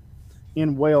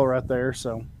in well right there.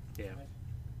 So yeah.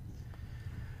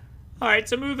 All right,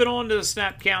 so moving on to the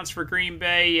snap counts for Green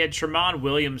Bay. You had Tramon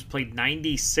Williams played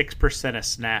 96% of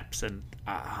snaps, and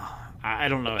I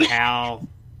don't know how.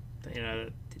 Are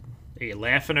you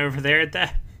laughing over there at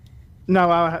that?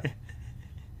 No, I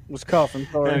was coughing.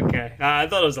 Sorry. Okay, I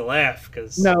thought it was a laugh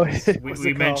because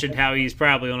we mentioned how he's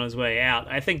probably on his way out.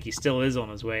 I think he still is on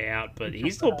his way out, but he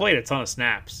still played a ton of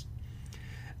snaps.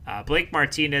 Blake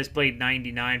Martinez played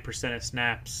 99% of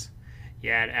snaps. You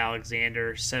had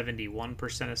Alexander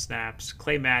 71% of snaps.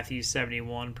 Clay Matthews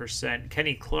 71%.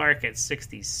 Kenny Clark at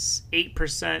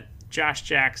 68%. Josh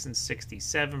Jackson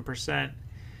 67%.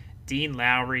 Dean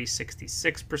Lowry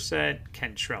 66%.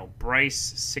 Kentrell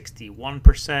Bryce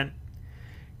 61%.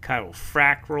 Kyle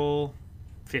Frackrell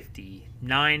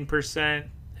 59%.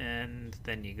 And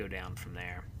then you go down from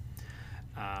there.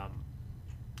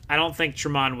 I don't think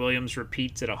Tramon Williams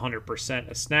repeats at 100%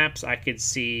 of snaps. I could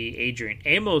see Adrian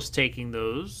Amos taking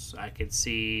those. I could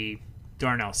see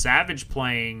Darnell Savage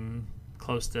playing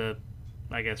close to,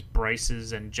 I guess,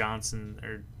 Bryce's and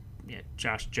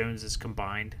Josh Jones's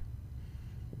combined.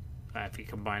 If you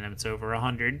combine them, it's over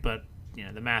 100, but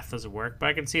the math doesn't work. But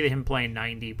I can see him playing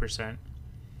 90%.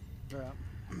 Yeah.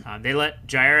 They let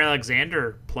Jair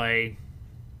Alexander play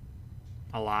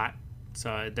a lot.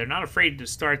 So they're not afraid to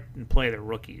start and play their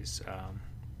rookies.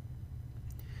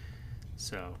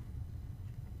 So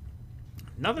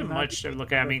nothing much to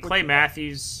look at. I mean, Clay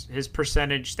Matthews, his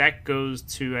percentage, that goes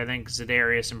to, I think,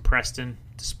 Za'Darius and Preston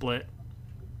to split.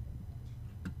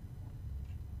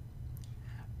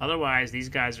 Otherwise, these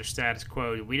guys are status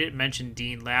quo. We didn't mention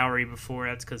Dean Lowry before.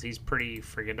 That's because he's pretty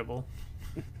forgettable.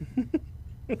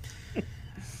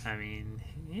 I mean,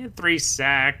 he had 3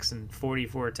 sacks and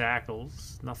 44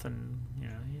 tackles. Nothing,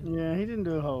 Yeah, he didn't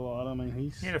do a whole lot. I mean,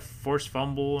 he had a forced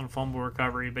fumble and fumble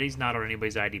recovery, but he's not on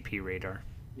anybody's IDP radar.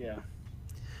 Yeah.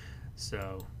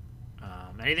 So,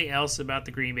 anything else about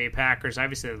the Green Bay Packers?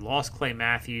 Obviously, they lost Clay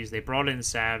Matthews. They brought in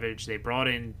Savage. They brought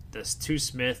in the 2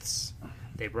 Smiths.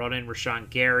 They brought in Rashawn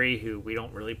Gary, who we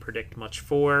don't really predict much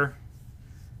for.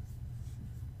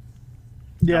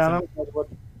 Yeah, I don't know what.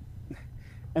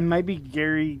 And maybe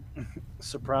Gary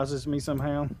surprises me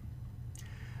somehow.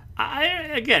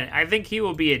 I think he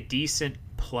will be a decent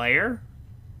player.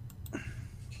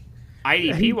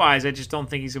 IDP-wise, I just don't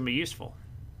think he's going to be useful.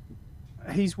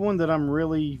 He's one that I'm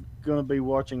really going to be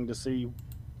watching to see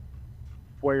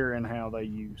where and how they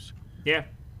use. Yeah.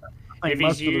 If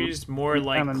he's used more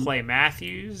like Clay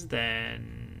Matthews,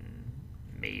 then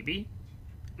maybe.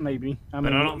 Maybe. I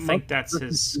don't think that's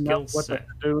his skill set. What they're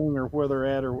doing or where they're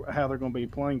at or how they're going to be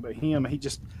playing. But him, he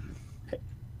just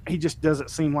doesn't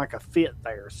seem like a fit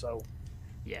there. So,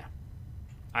 yeah.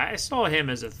 I saw him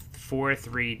as a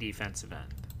 4-3 defensive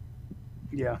end.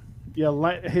 Yeah.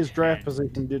 Yeah, his draft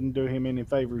position didn't do him any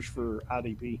favors for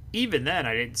IDP. Even then,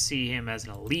 I didn't see him as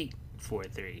an elite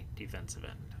 4-3 defensive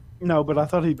end. No, but I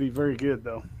thought he'd be very good,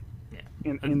 though. Yeah.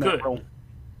 In that role.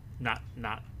 Not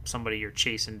somebody you're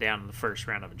chasing down in the first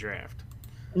round of a draft.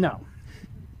 No.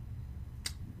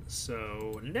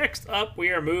 So, next up,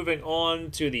 we are moving on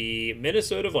to the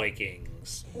Minnesota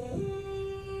Vikings.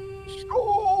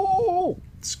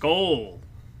 Skull.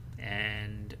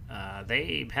 And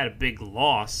they had a big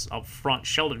loss up front.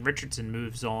 Sheldon Richardson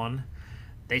moves on.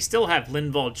 They still have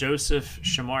Linval Joseph,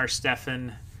 Shamar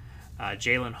Stephen,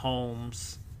 Jalen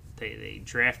Holmes. They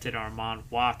drafted Armand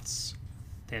Watts.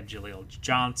 They have Jaleel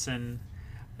Johnson.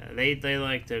 They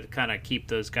like to kind of keep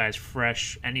those guys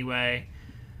fresh anyway.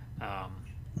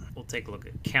 We'll take a look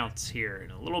at counts here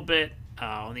in a little bit.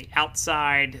 On the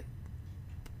outside,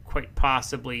 quite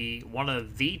possibly one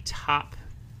of the top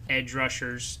edge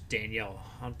rushers, Danielle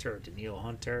Hunter,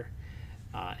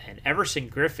 and Everson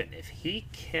Griffin. If he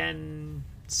can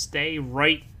stay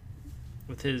right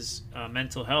with his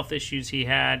mental health issues he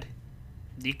had,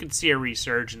 you could see a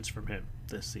resurgence from him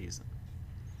this season.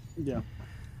 Yeah.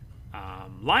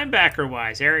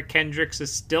 Linebacker-wise, Eric Kendricks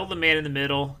is still the man in the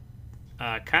middle.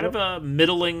 Kind of a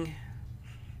middling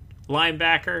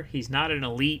linebacker. He's not an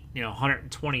elite,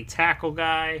 120 tackle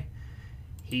guy.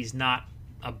 He's not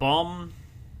a bum.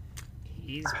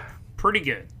 He's pretty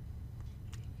good,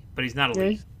 but he's not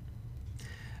elite.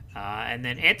 And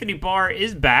then Anthony Barr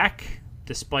is back,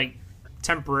 despite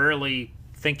temporarily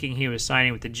thinking he was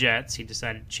signing with the Jets. He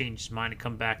decided to change his mind and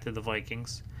come back to the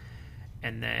Vikings.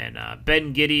 And then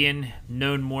Ben Gideon,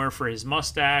 known more for his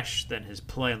mustache than his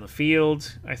play on the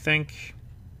field, I think.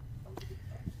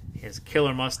 He has a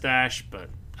killer mustache,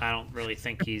 but I don't really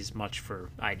think he's much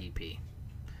for IDP.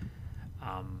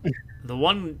 The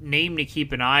one name to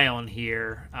keep an eye on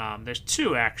here, there's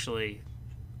two actually.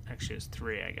 Actually, there's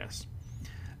three, I guess.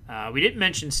 We didn't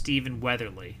mention Stephen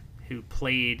Weatherly, who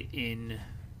played in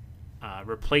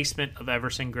replacement of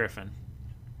Everson Griffin.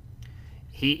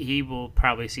 He will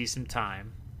probably see some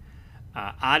time.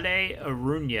 Ade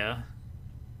Arunya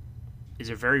is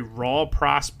a very raw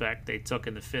prospect they took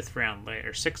in the 6th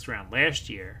round last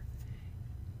year.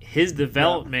 His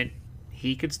development,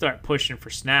 he could start pushing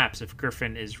for snaps if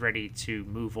Griffin is ready to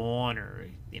move on or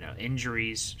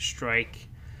injuries strike.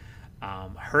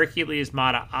 Hercules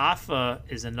Mataafa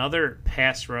is another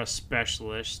pass rush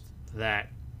specialist that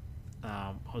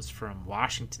was from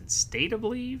Washington State, I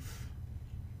believe.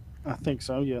 I think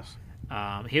so, yes.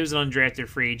 He was an undrafted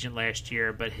free agent last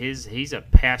year, but he's a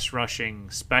pass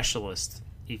rushing specialist.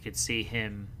 You could see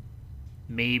him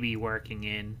maybe working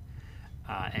in.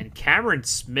 And Cameron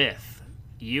Smith,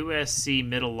 USC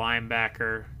middle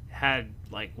linebacker, had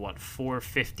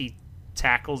 450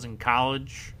 tackles in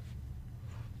college.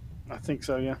 I think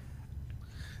so, yeah.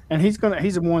 And he's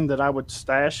the one that I would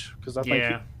stash because I think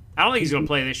I don't think he's gonna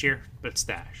play this year, but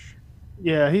stash.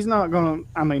 Yeah, he's not going to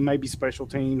 – I mean, maybe special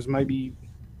teams, maybe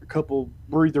a couple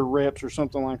breather reps or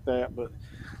something like that. But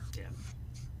yeah.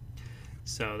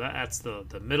 So that's the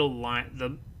middle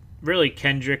line. Really,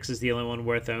 Kendricks is the only one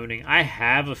worth owning. I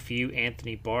have a few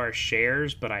Anthony Barr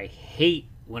shares, but I hate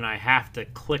when I have to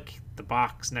click the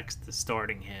box next to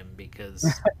starting him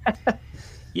because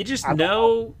you just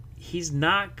know he's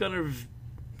not going to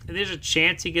 – there's a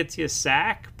chance he gets you a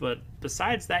sack, but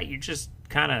besides that, you're just –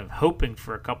 kind of hoping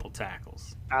for a couple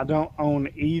tackles. I don't own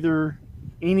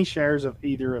any shares of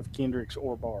either of Kendricks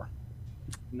or Barr.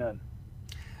 None.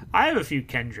 I have a few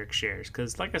Kendrick shares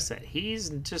because, like I said,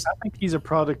 he's just... I think he's a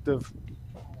product of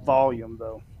volume,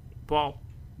 though. Well,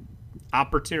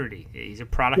 opportunity. He's a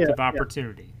product of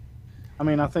opportunity. Yeah. I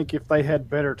mean, I think if they had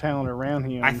better talent around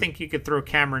him... I think you could throw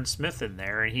Cameron Smith in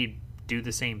there and he'd do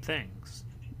the same things.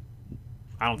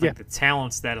 I don't think the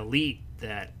talent's that elite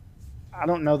that... I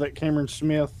don't know that Cameron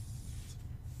Smith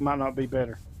might not be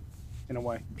better in a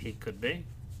way. He could be.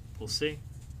 We'll see.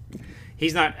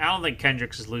 He's not. I don't think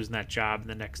Kendricks is losing that job in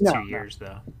the next 2 years,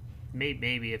 though.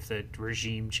 Maybe if the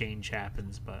regime change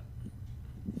happens, but.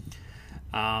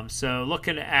 So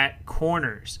looking at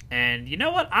corners, and you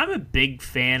know what? I'm a big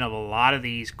fan of a lot of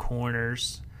these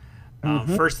corners.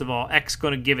 First of all, X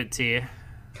going to give it to you.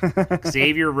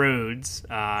 Xavier Rhodes,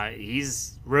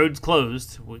 he's Rhodes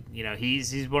closed.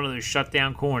 He's one of those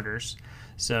shutdown corners.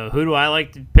 So who do I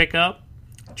like to pick up?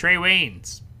 Trey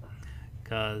Waynes,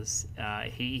 because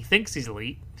he thinks he's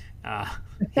elite.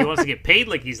 He wants to get paid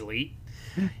like he's elite.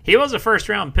 He was a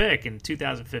first-round pick in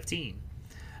 2015,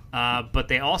 but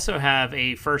they also have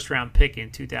a first-round pick in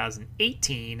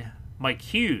 2018, Mike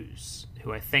Hughes,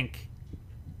 who I think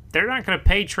they're not going to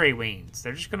pay Trey Waynes.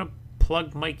 They're just going to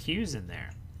plug Mike Hughes in there.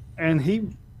 And he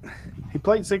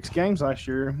played 6 games last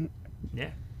year.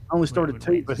 Yeah. Only started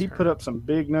 2, but he put up some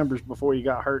big numbers before he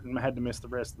got hurt and had to miss the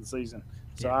rest of the season.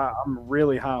 So I'm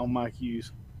really high on Mike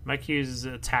Hughes. Mike Hughes is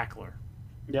a tackler.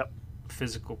 Yep.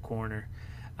 Physical corner.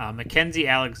 Mackenzie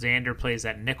Alexander plays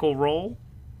that nickel role.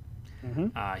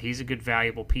 He's a good,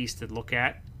 valuable piece to look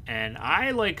at. And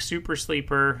I like super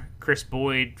sleeper Chris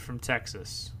Boyd from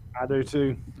Texas. I do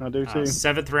too.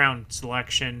 7th round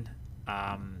selection.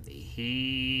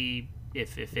 He,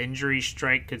 if injuries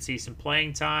strike, could see some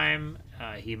playing time.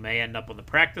 He may end up on the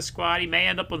practice squad. He may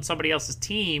end up on somebody else's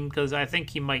team because I think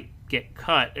he might get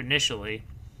cut initially.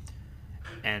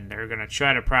 And they're going to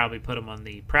try to probably put him on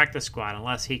the practice squad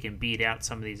unless he can beat out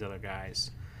some of these other guys.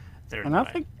 And I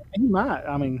think he might.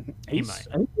 I mean, he's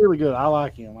really good. I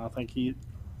like him. I think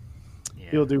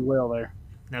he'll do well there.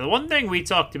 Now, the one thing we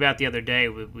talked about the other day,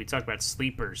 we talked about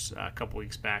sleepers a couple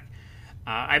weeks back.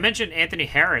 I mentioned Anthony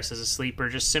Harris as a sleeper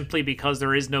just simply because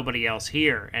there is nobody else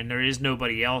here, and there is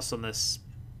nobody else on this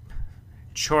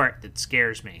chart that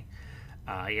scares me.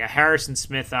 Harrison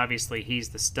Smith, obviously, he's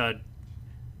the stud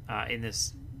in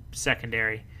this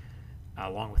secondary,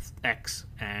 along with X,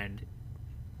 and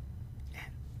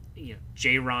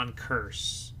J-Ron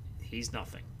Curse, he's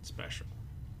nothing special.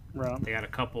 Right. They got a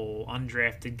couple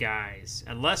undrafted guys.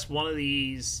 Unless one of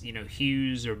these,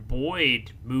 Hughes or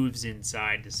Boyd moves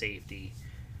inside to safety,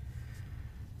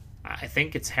 I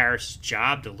think it's Harris'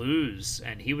 job to lose,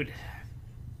 and he would.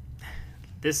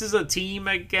 This is a team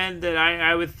again that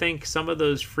I would think some of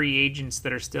those free agents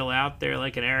that are still out there,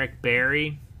 like an Eric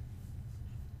Berry.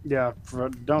 Yeah,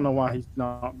 don't know why he's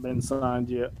not been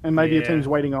signed yet, and maybe a team's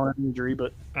waiting on an injury.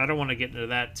 But I don't want to get into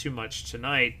that too much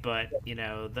tonight. But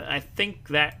I think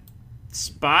that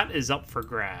spot is up for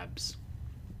grabs.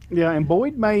 Yeah, and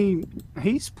Boyd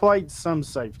he's played some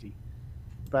safety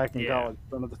back in college,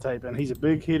 some of the tape, and he's a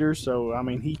big hitter. So I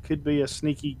mean, he could be a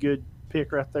sneaky good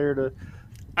pick right there to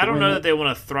I don't know that they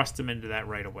want to thrust him into that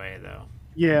right away, though.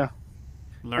 Yeah.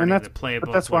 Learning to play above.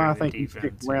 But that's why I think he's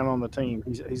sticking around on the team.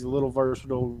 He's a little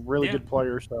versatile, really good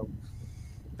player. So.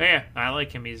 But yeah, I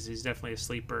like him. He's definitely a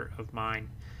sleeper of mine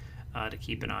to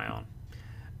keep an eye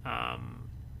on.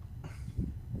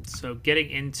 So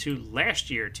getting into last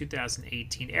year,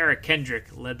 2018, Eric Kendrick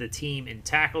led the team in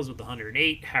tackles with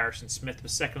 108. Harrison Smith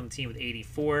was second on the team with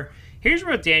 84. Here's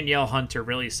where Danielle Hunter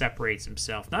really separates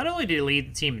himself. Not only did he lead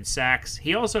the team in sacks,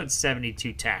 he also had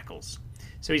 72 tackles.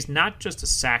 So he's not just a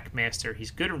sack master.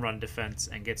 He's good in run defense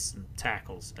and gets some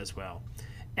tackles as well.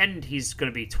 And he's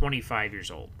going to be 25 years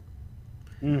old.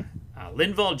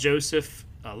 Linval Joseph,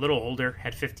 a little older,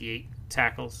 had 58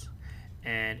 tackles.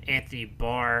 And Anthony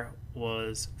Barr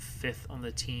was fifth on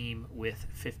the team with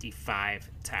 55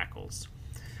 tackles.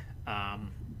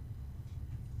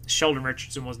 Sheldon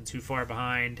Richardson wasn't too far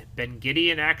behind. Ben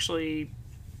Gideon actually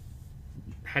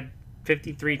had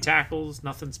 53 tackles,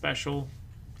 nothing special.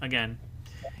 Again,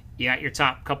 you got your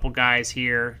top couple guys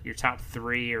here, your top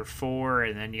 3 or 4,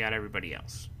 and then you got everybody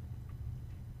else.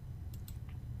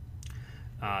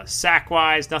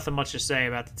 Sack-wise, nothing much to say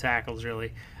about the tackles,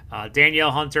 really.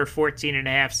 Danielle Hunter,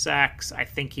 14.5 sacks. I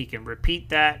think he can repeat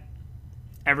that.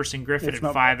 Everson Griffin at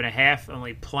 5.5,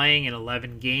 only playing in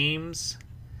 11 games.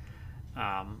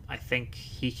 I think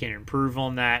he can improve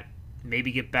on that.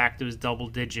 Maybe get back to his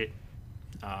double-digit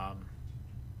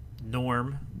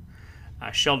norm.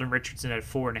 Sheldon Richardson had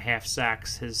 4.5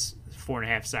 sacks. His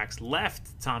 4.5 sacks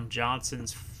left. Tom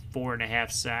Johnson's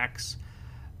 4.5 sacks.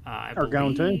 Are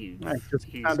going to.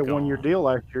 He's kind of a one-year deal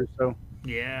last year, so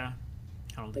yeah.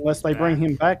 Unless they bring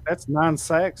him back, that's 9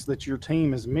 sacks that your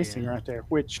team is missing right there.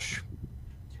 Which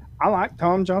I like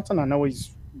Tom Johnson. I know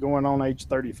he's going on age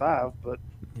 35, but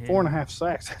 4.5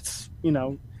 sacks. That's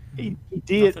he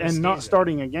did, and not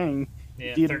starting a game,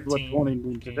 he did what they wanted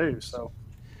him to do. So.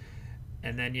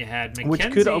 And then you had McKenzie.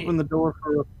 Which could open the door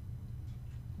for.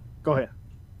 Go ahead.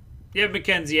 You have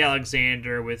Mackenzie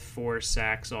Alexander with 4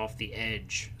 sacks off the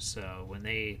edge. So when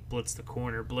they blitz the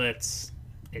corner blitz,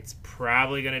 it's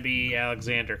probably going to be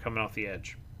Alexander coming off the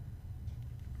edge.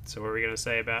 So what are we going to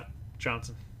say about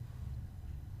Johnson?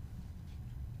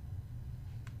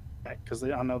 Because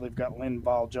I know they've got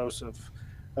Linval Joseph.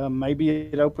 Maybe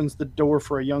it opens the door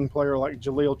for a young player like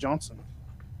Jaleel Johnson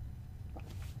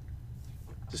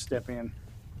to step in.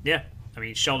 Yeah. I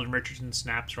mean, Sheldon Richardson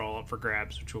snaps are all up for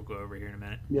grabs, which we'll go over here in a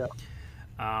minute.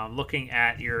 Yeah. Looking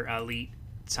at your elite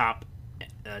top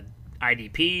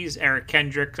IDPs, Eric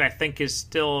Kendrick, I think, is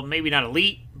still maybe not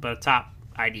elite, but a top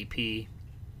IDP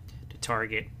to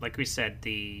target. Like we said,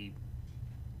 he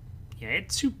had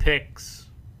 2 picks,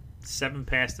 7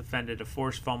 pass defended, a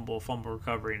forced fumble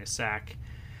recovery, and a sack.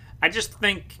 I just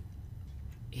think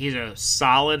he's a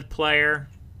solid player.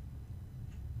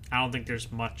 I don't think there's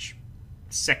much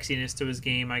sexiness to his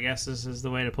game, I guess is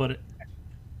the way to put it.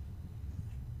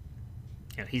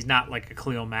 He's not like a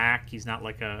Khalil Mack. He's not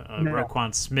like a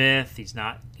Roquan Smith. He's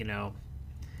not,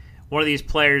 one of these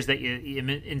players that you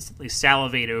instantly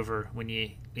salivate over when you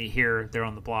hear they're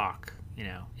on the block.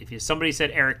 If somebody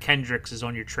said Eric Kendricks is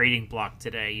on your trading block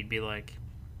today, you'd be like,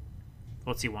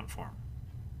 what's he want for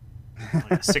him?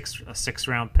 Like a 6th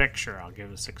round pick? Sure, I'll give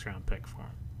a 6th round pick for him.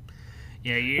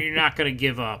 You're not going to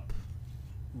give up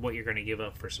what you're going to give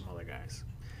up for some other guys.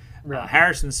 Right.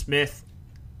 Harrison Smith,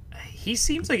 he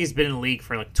seems like he's been in the league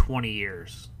for like 20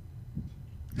 years.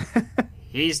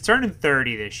 He's turning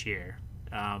 30 this year,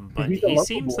 but he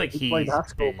seems like he played high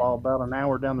school ball about an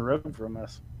hour down the road from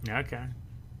us. Okay.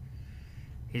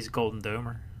 He's a Golden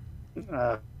Domer.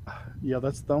 Yeah,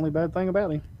 that's the only bad thing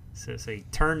about him. So you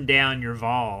turn down your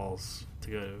Vols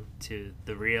to go to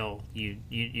the real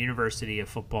University of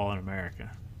Football in America.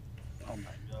 Oh,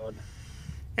 my God.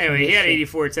 Anyway, he had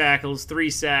 84 tackles, 3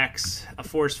 sacks, a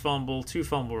forced fumble, 2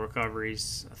 fumble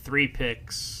recoveries, 3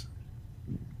 picks.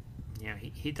 Yeah,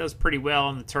 he does pretty well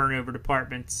in the turnover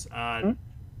departments.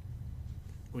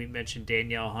 We mentioned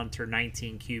Danielle Hunter,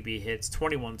 19 QB hits,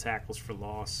 21 tackles for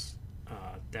loss.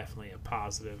 Definitely a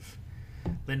positive.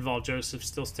 Linval Joseph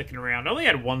still sticking around. Only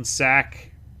had 1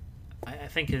 sack. I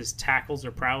think his tackles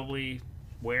are probably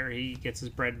where he gets his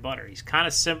bread and butter. He's kind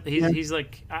of simple. He's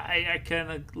like I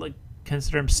kind of like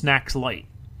consider him snacks light.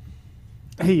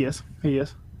 He is.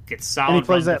 Gets solid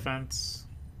run defense.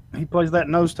 He plays that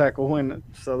nose tackle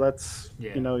so that's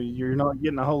you're not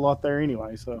getting a whole lot there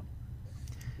anyway. So.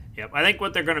 Yep, I think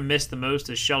what they're going to miss the most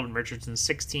is Sheldon Richardson's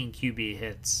 16 QB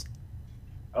hits.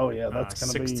 Oh yeah, that's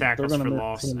going to be 6 tackles for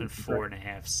loss and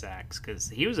 4.5 sacks because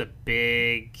he was a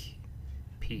big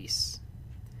piece.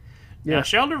 Yeah, now,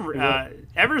 Sheldon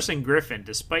Everson Griffin,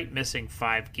 despite missing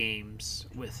 5 games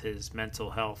with his mental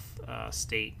health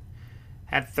state,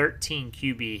 had 13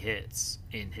 QB hits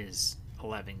in his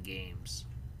 11 games.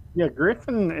 Yeah,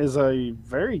 Griffin is a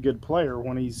very good player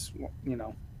when he's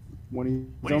on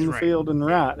the field and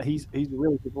right. He's a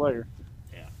really good player.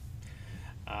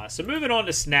 So moving on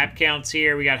to snap counts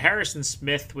here, we got Harrison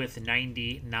Smith with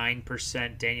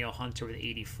 99%, Daniel Hunter with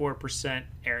 84%,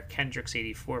 Eric Hendricks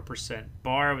 84%,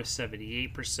 Barr with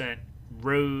 78%,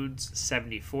 Rhodes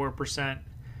 74%,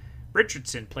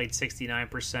 Richardson played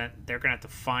 69%. They're going to have to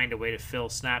find a way to fill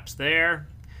snaps there.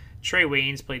 Trey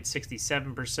Waynes played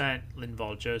 67%,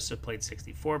 Linval Joseph played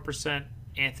 64%,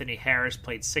 Anthony Harris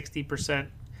played 60%.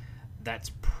 That's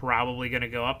probably going to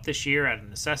go up this year out of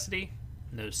necessity.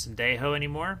 No Sendejo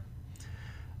anymore.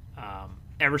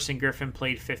 Everson Griffin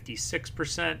played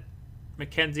 56%.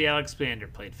 Mackenzie Alexander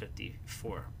played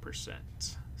 54%.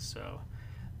 So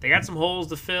they got some holes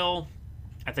to fill.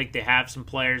 I think they have some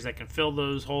players that can fill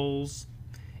those holes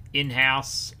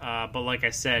in-house. But like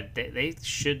I said, they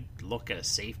should look at a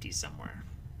safety somewhere.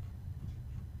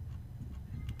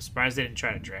 I'm surprised they didn't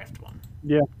try to draft one.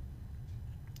 Yeah.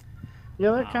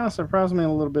 Yeah, that kind of surprised me a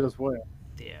little bit as well.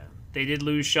 Yeah. They did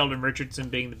lose Sheldon Richardson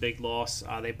being the big loss.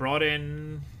 They brought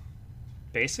in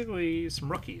basically some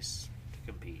rookies to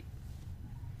compete.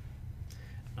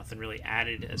 Nothing really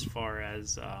added as far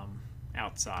as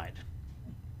outside.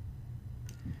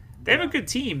 They have a good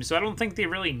team, so I don't think they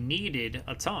really needed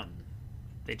a ton.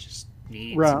 They just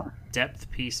need some depth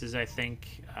pieces, I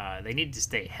think. They need to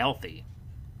stay healthy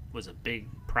was a big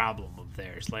problem of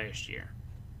theirs last year.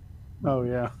 Oh,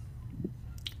 yeah.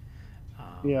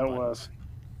 Yeah, it was.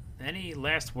 Any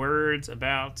last words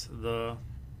about the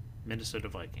Minnesota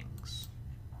Vikings?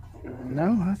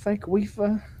 No, I think we've,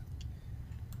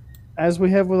 as we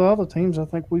have with all the teams, I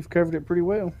think we've covered it pretty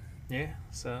well. Yeah,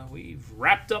 so we've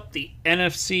wrapped up the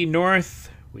NFC North.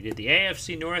 We did the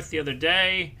AFC North the other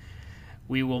day.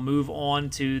 We will move on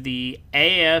to the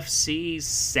AFC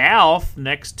South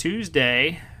next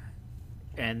Tuesday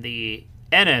and the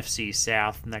NFC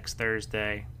South next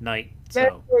Thursday night.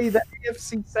 So, yay, the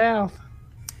AFC South.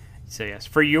 So yes,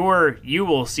 you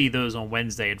will see those on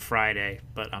Wednesday and Friday,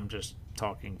 but I'm just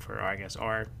talking for, I guess,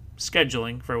 our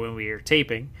scheduling for when we are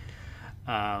taping.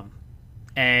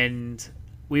 And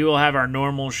we will have our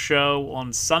normal show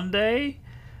on Sunday.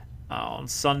 On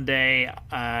Sunday,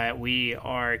 we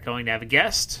are going to have a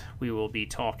guest. We will be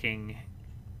talking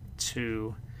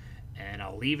to, and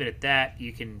I'll leave it at that.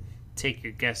 You can take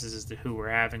your guesses as to who we're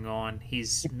having on.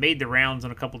 He's made the rounds on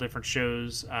a couple different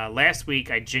shows. Last week,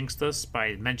 I jinxed us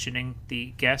by mentioning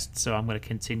the guest, so I'm going to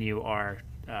continue our...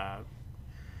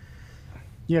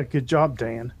 Yeah, good job,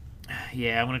 Dan.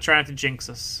 Yeah, I'm going to try not to jinx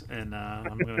us, and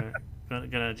I'm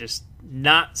gonna just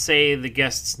not say the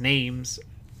guests' names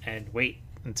and wait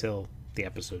until the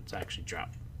episodes actually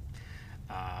drop.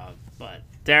 But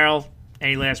Daryl,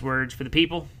 any last words for the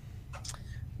people?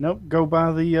 Nope. Go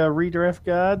buy the redraft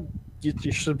guide. Get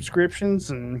your subscriptions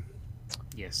and.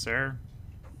 Yes, sir.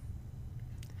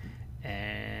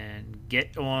 And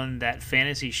get on that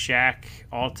Fantasy Shack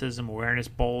Autism Awareness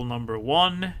Bowl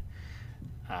 #1.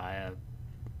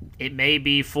 It may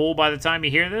be full by the time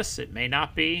you hear this. It may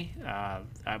not be.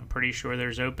 I'm pretty sure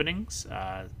there's openings.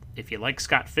 If you like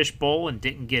Scott Fishbowl and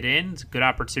didn't get in, it's a good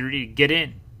opportunity to get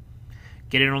in.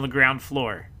 Get in on the ground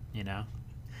floor, you know.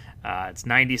 It's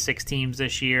 96 teams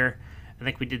this year. I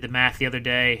think we did the math the other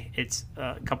day. It's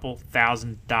a couple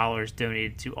 $1,000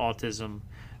 donated to autism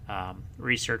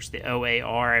research. The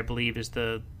OAR, I believe, is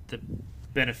the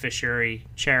beneficiary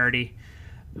charity.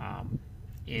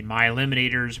 In my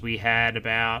eliminators, we had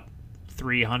about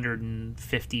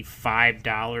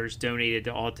 $355 donated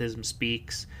to Autism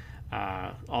Speaks.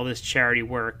 All this charity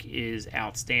work is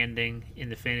outstanding in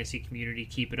the fantasy community.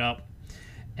 Keep it up.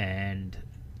 And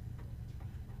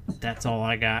that's all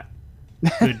I got.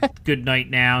 Good night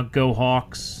now. Go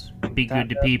Hawks. Be good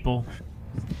to people.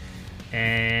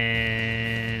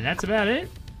 And that's about it.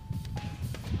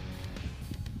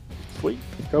 Sweet.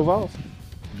 Go Vols.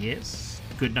 Yes.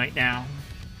 Good night now.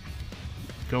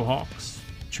 Go Hawks.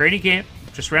 Training camp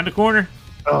just around the corner.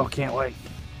 Oh, can't wait.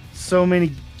 So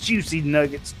many juicy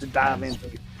nuggets to dive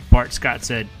into. Bart Scott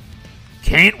said,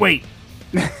 "Can't wait."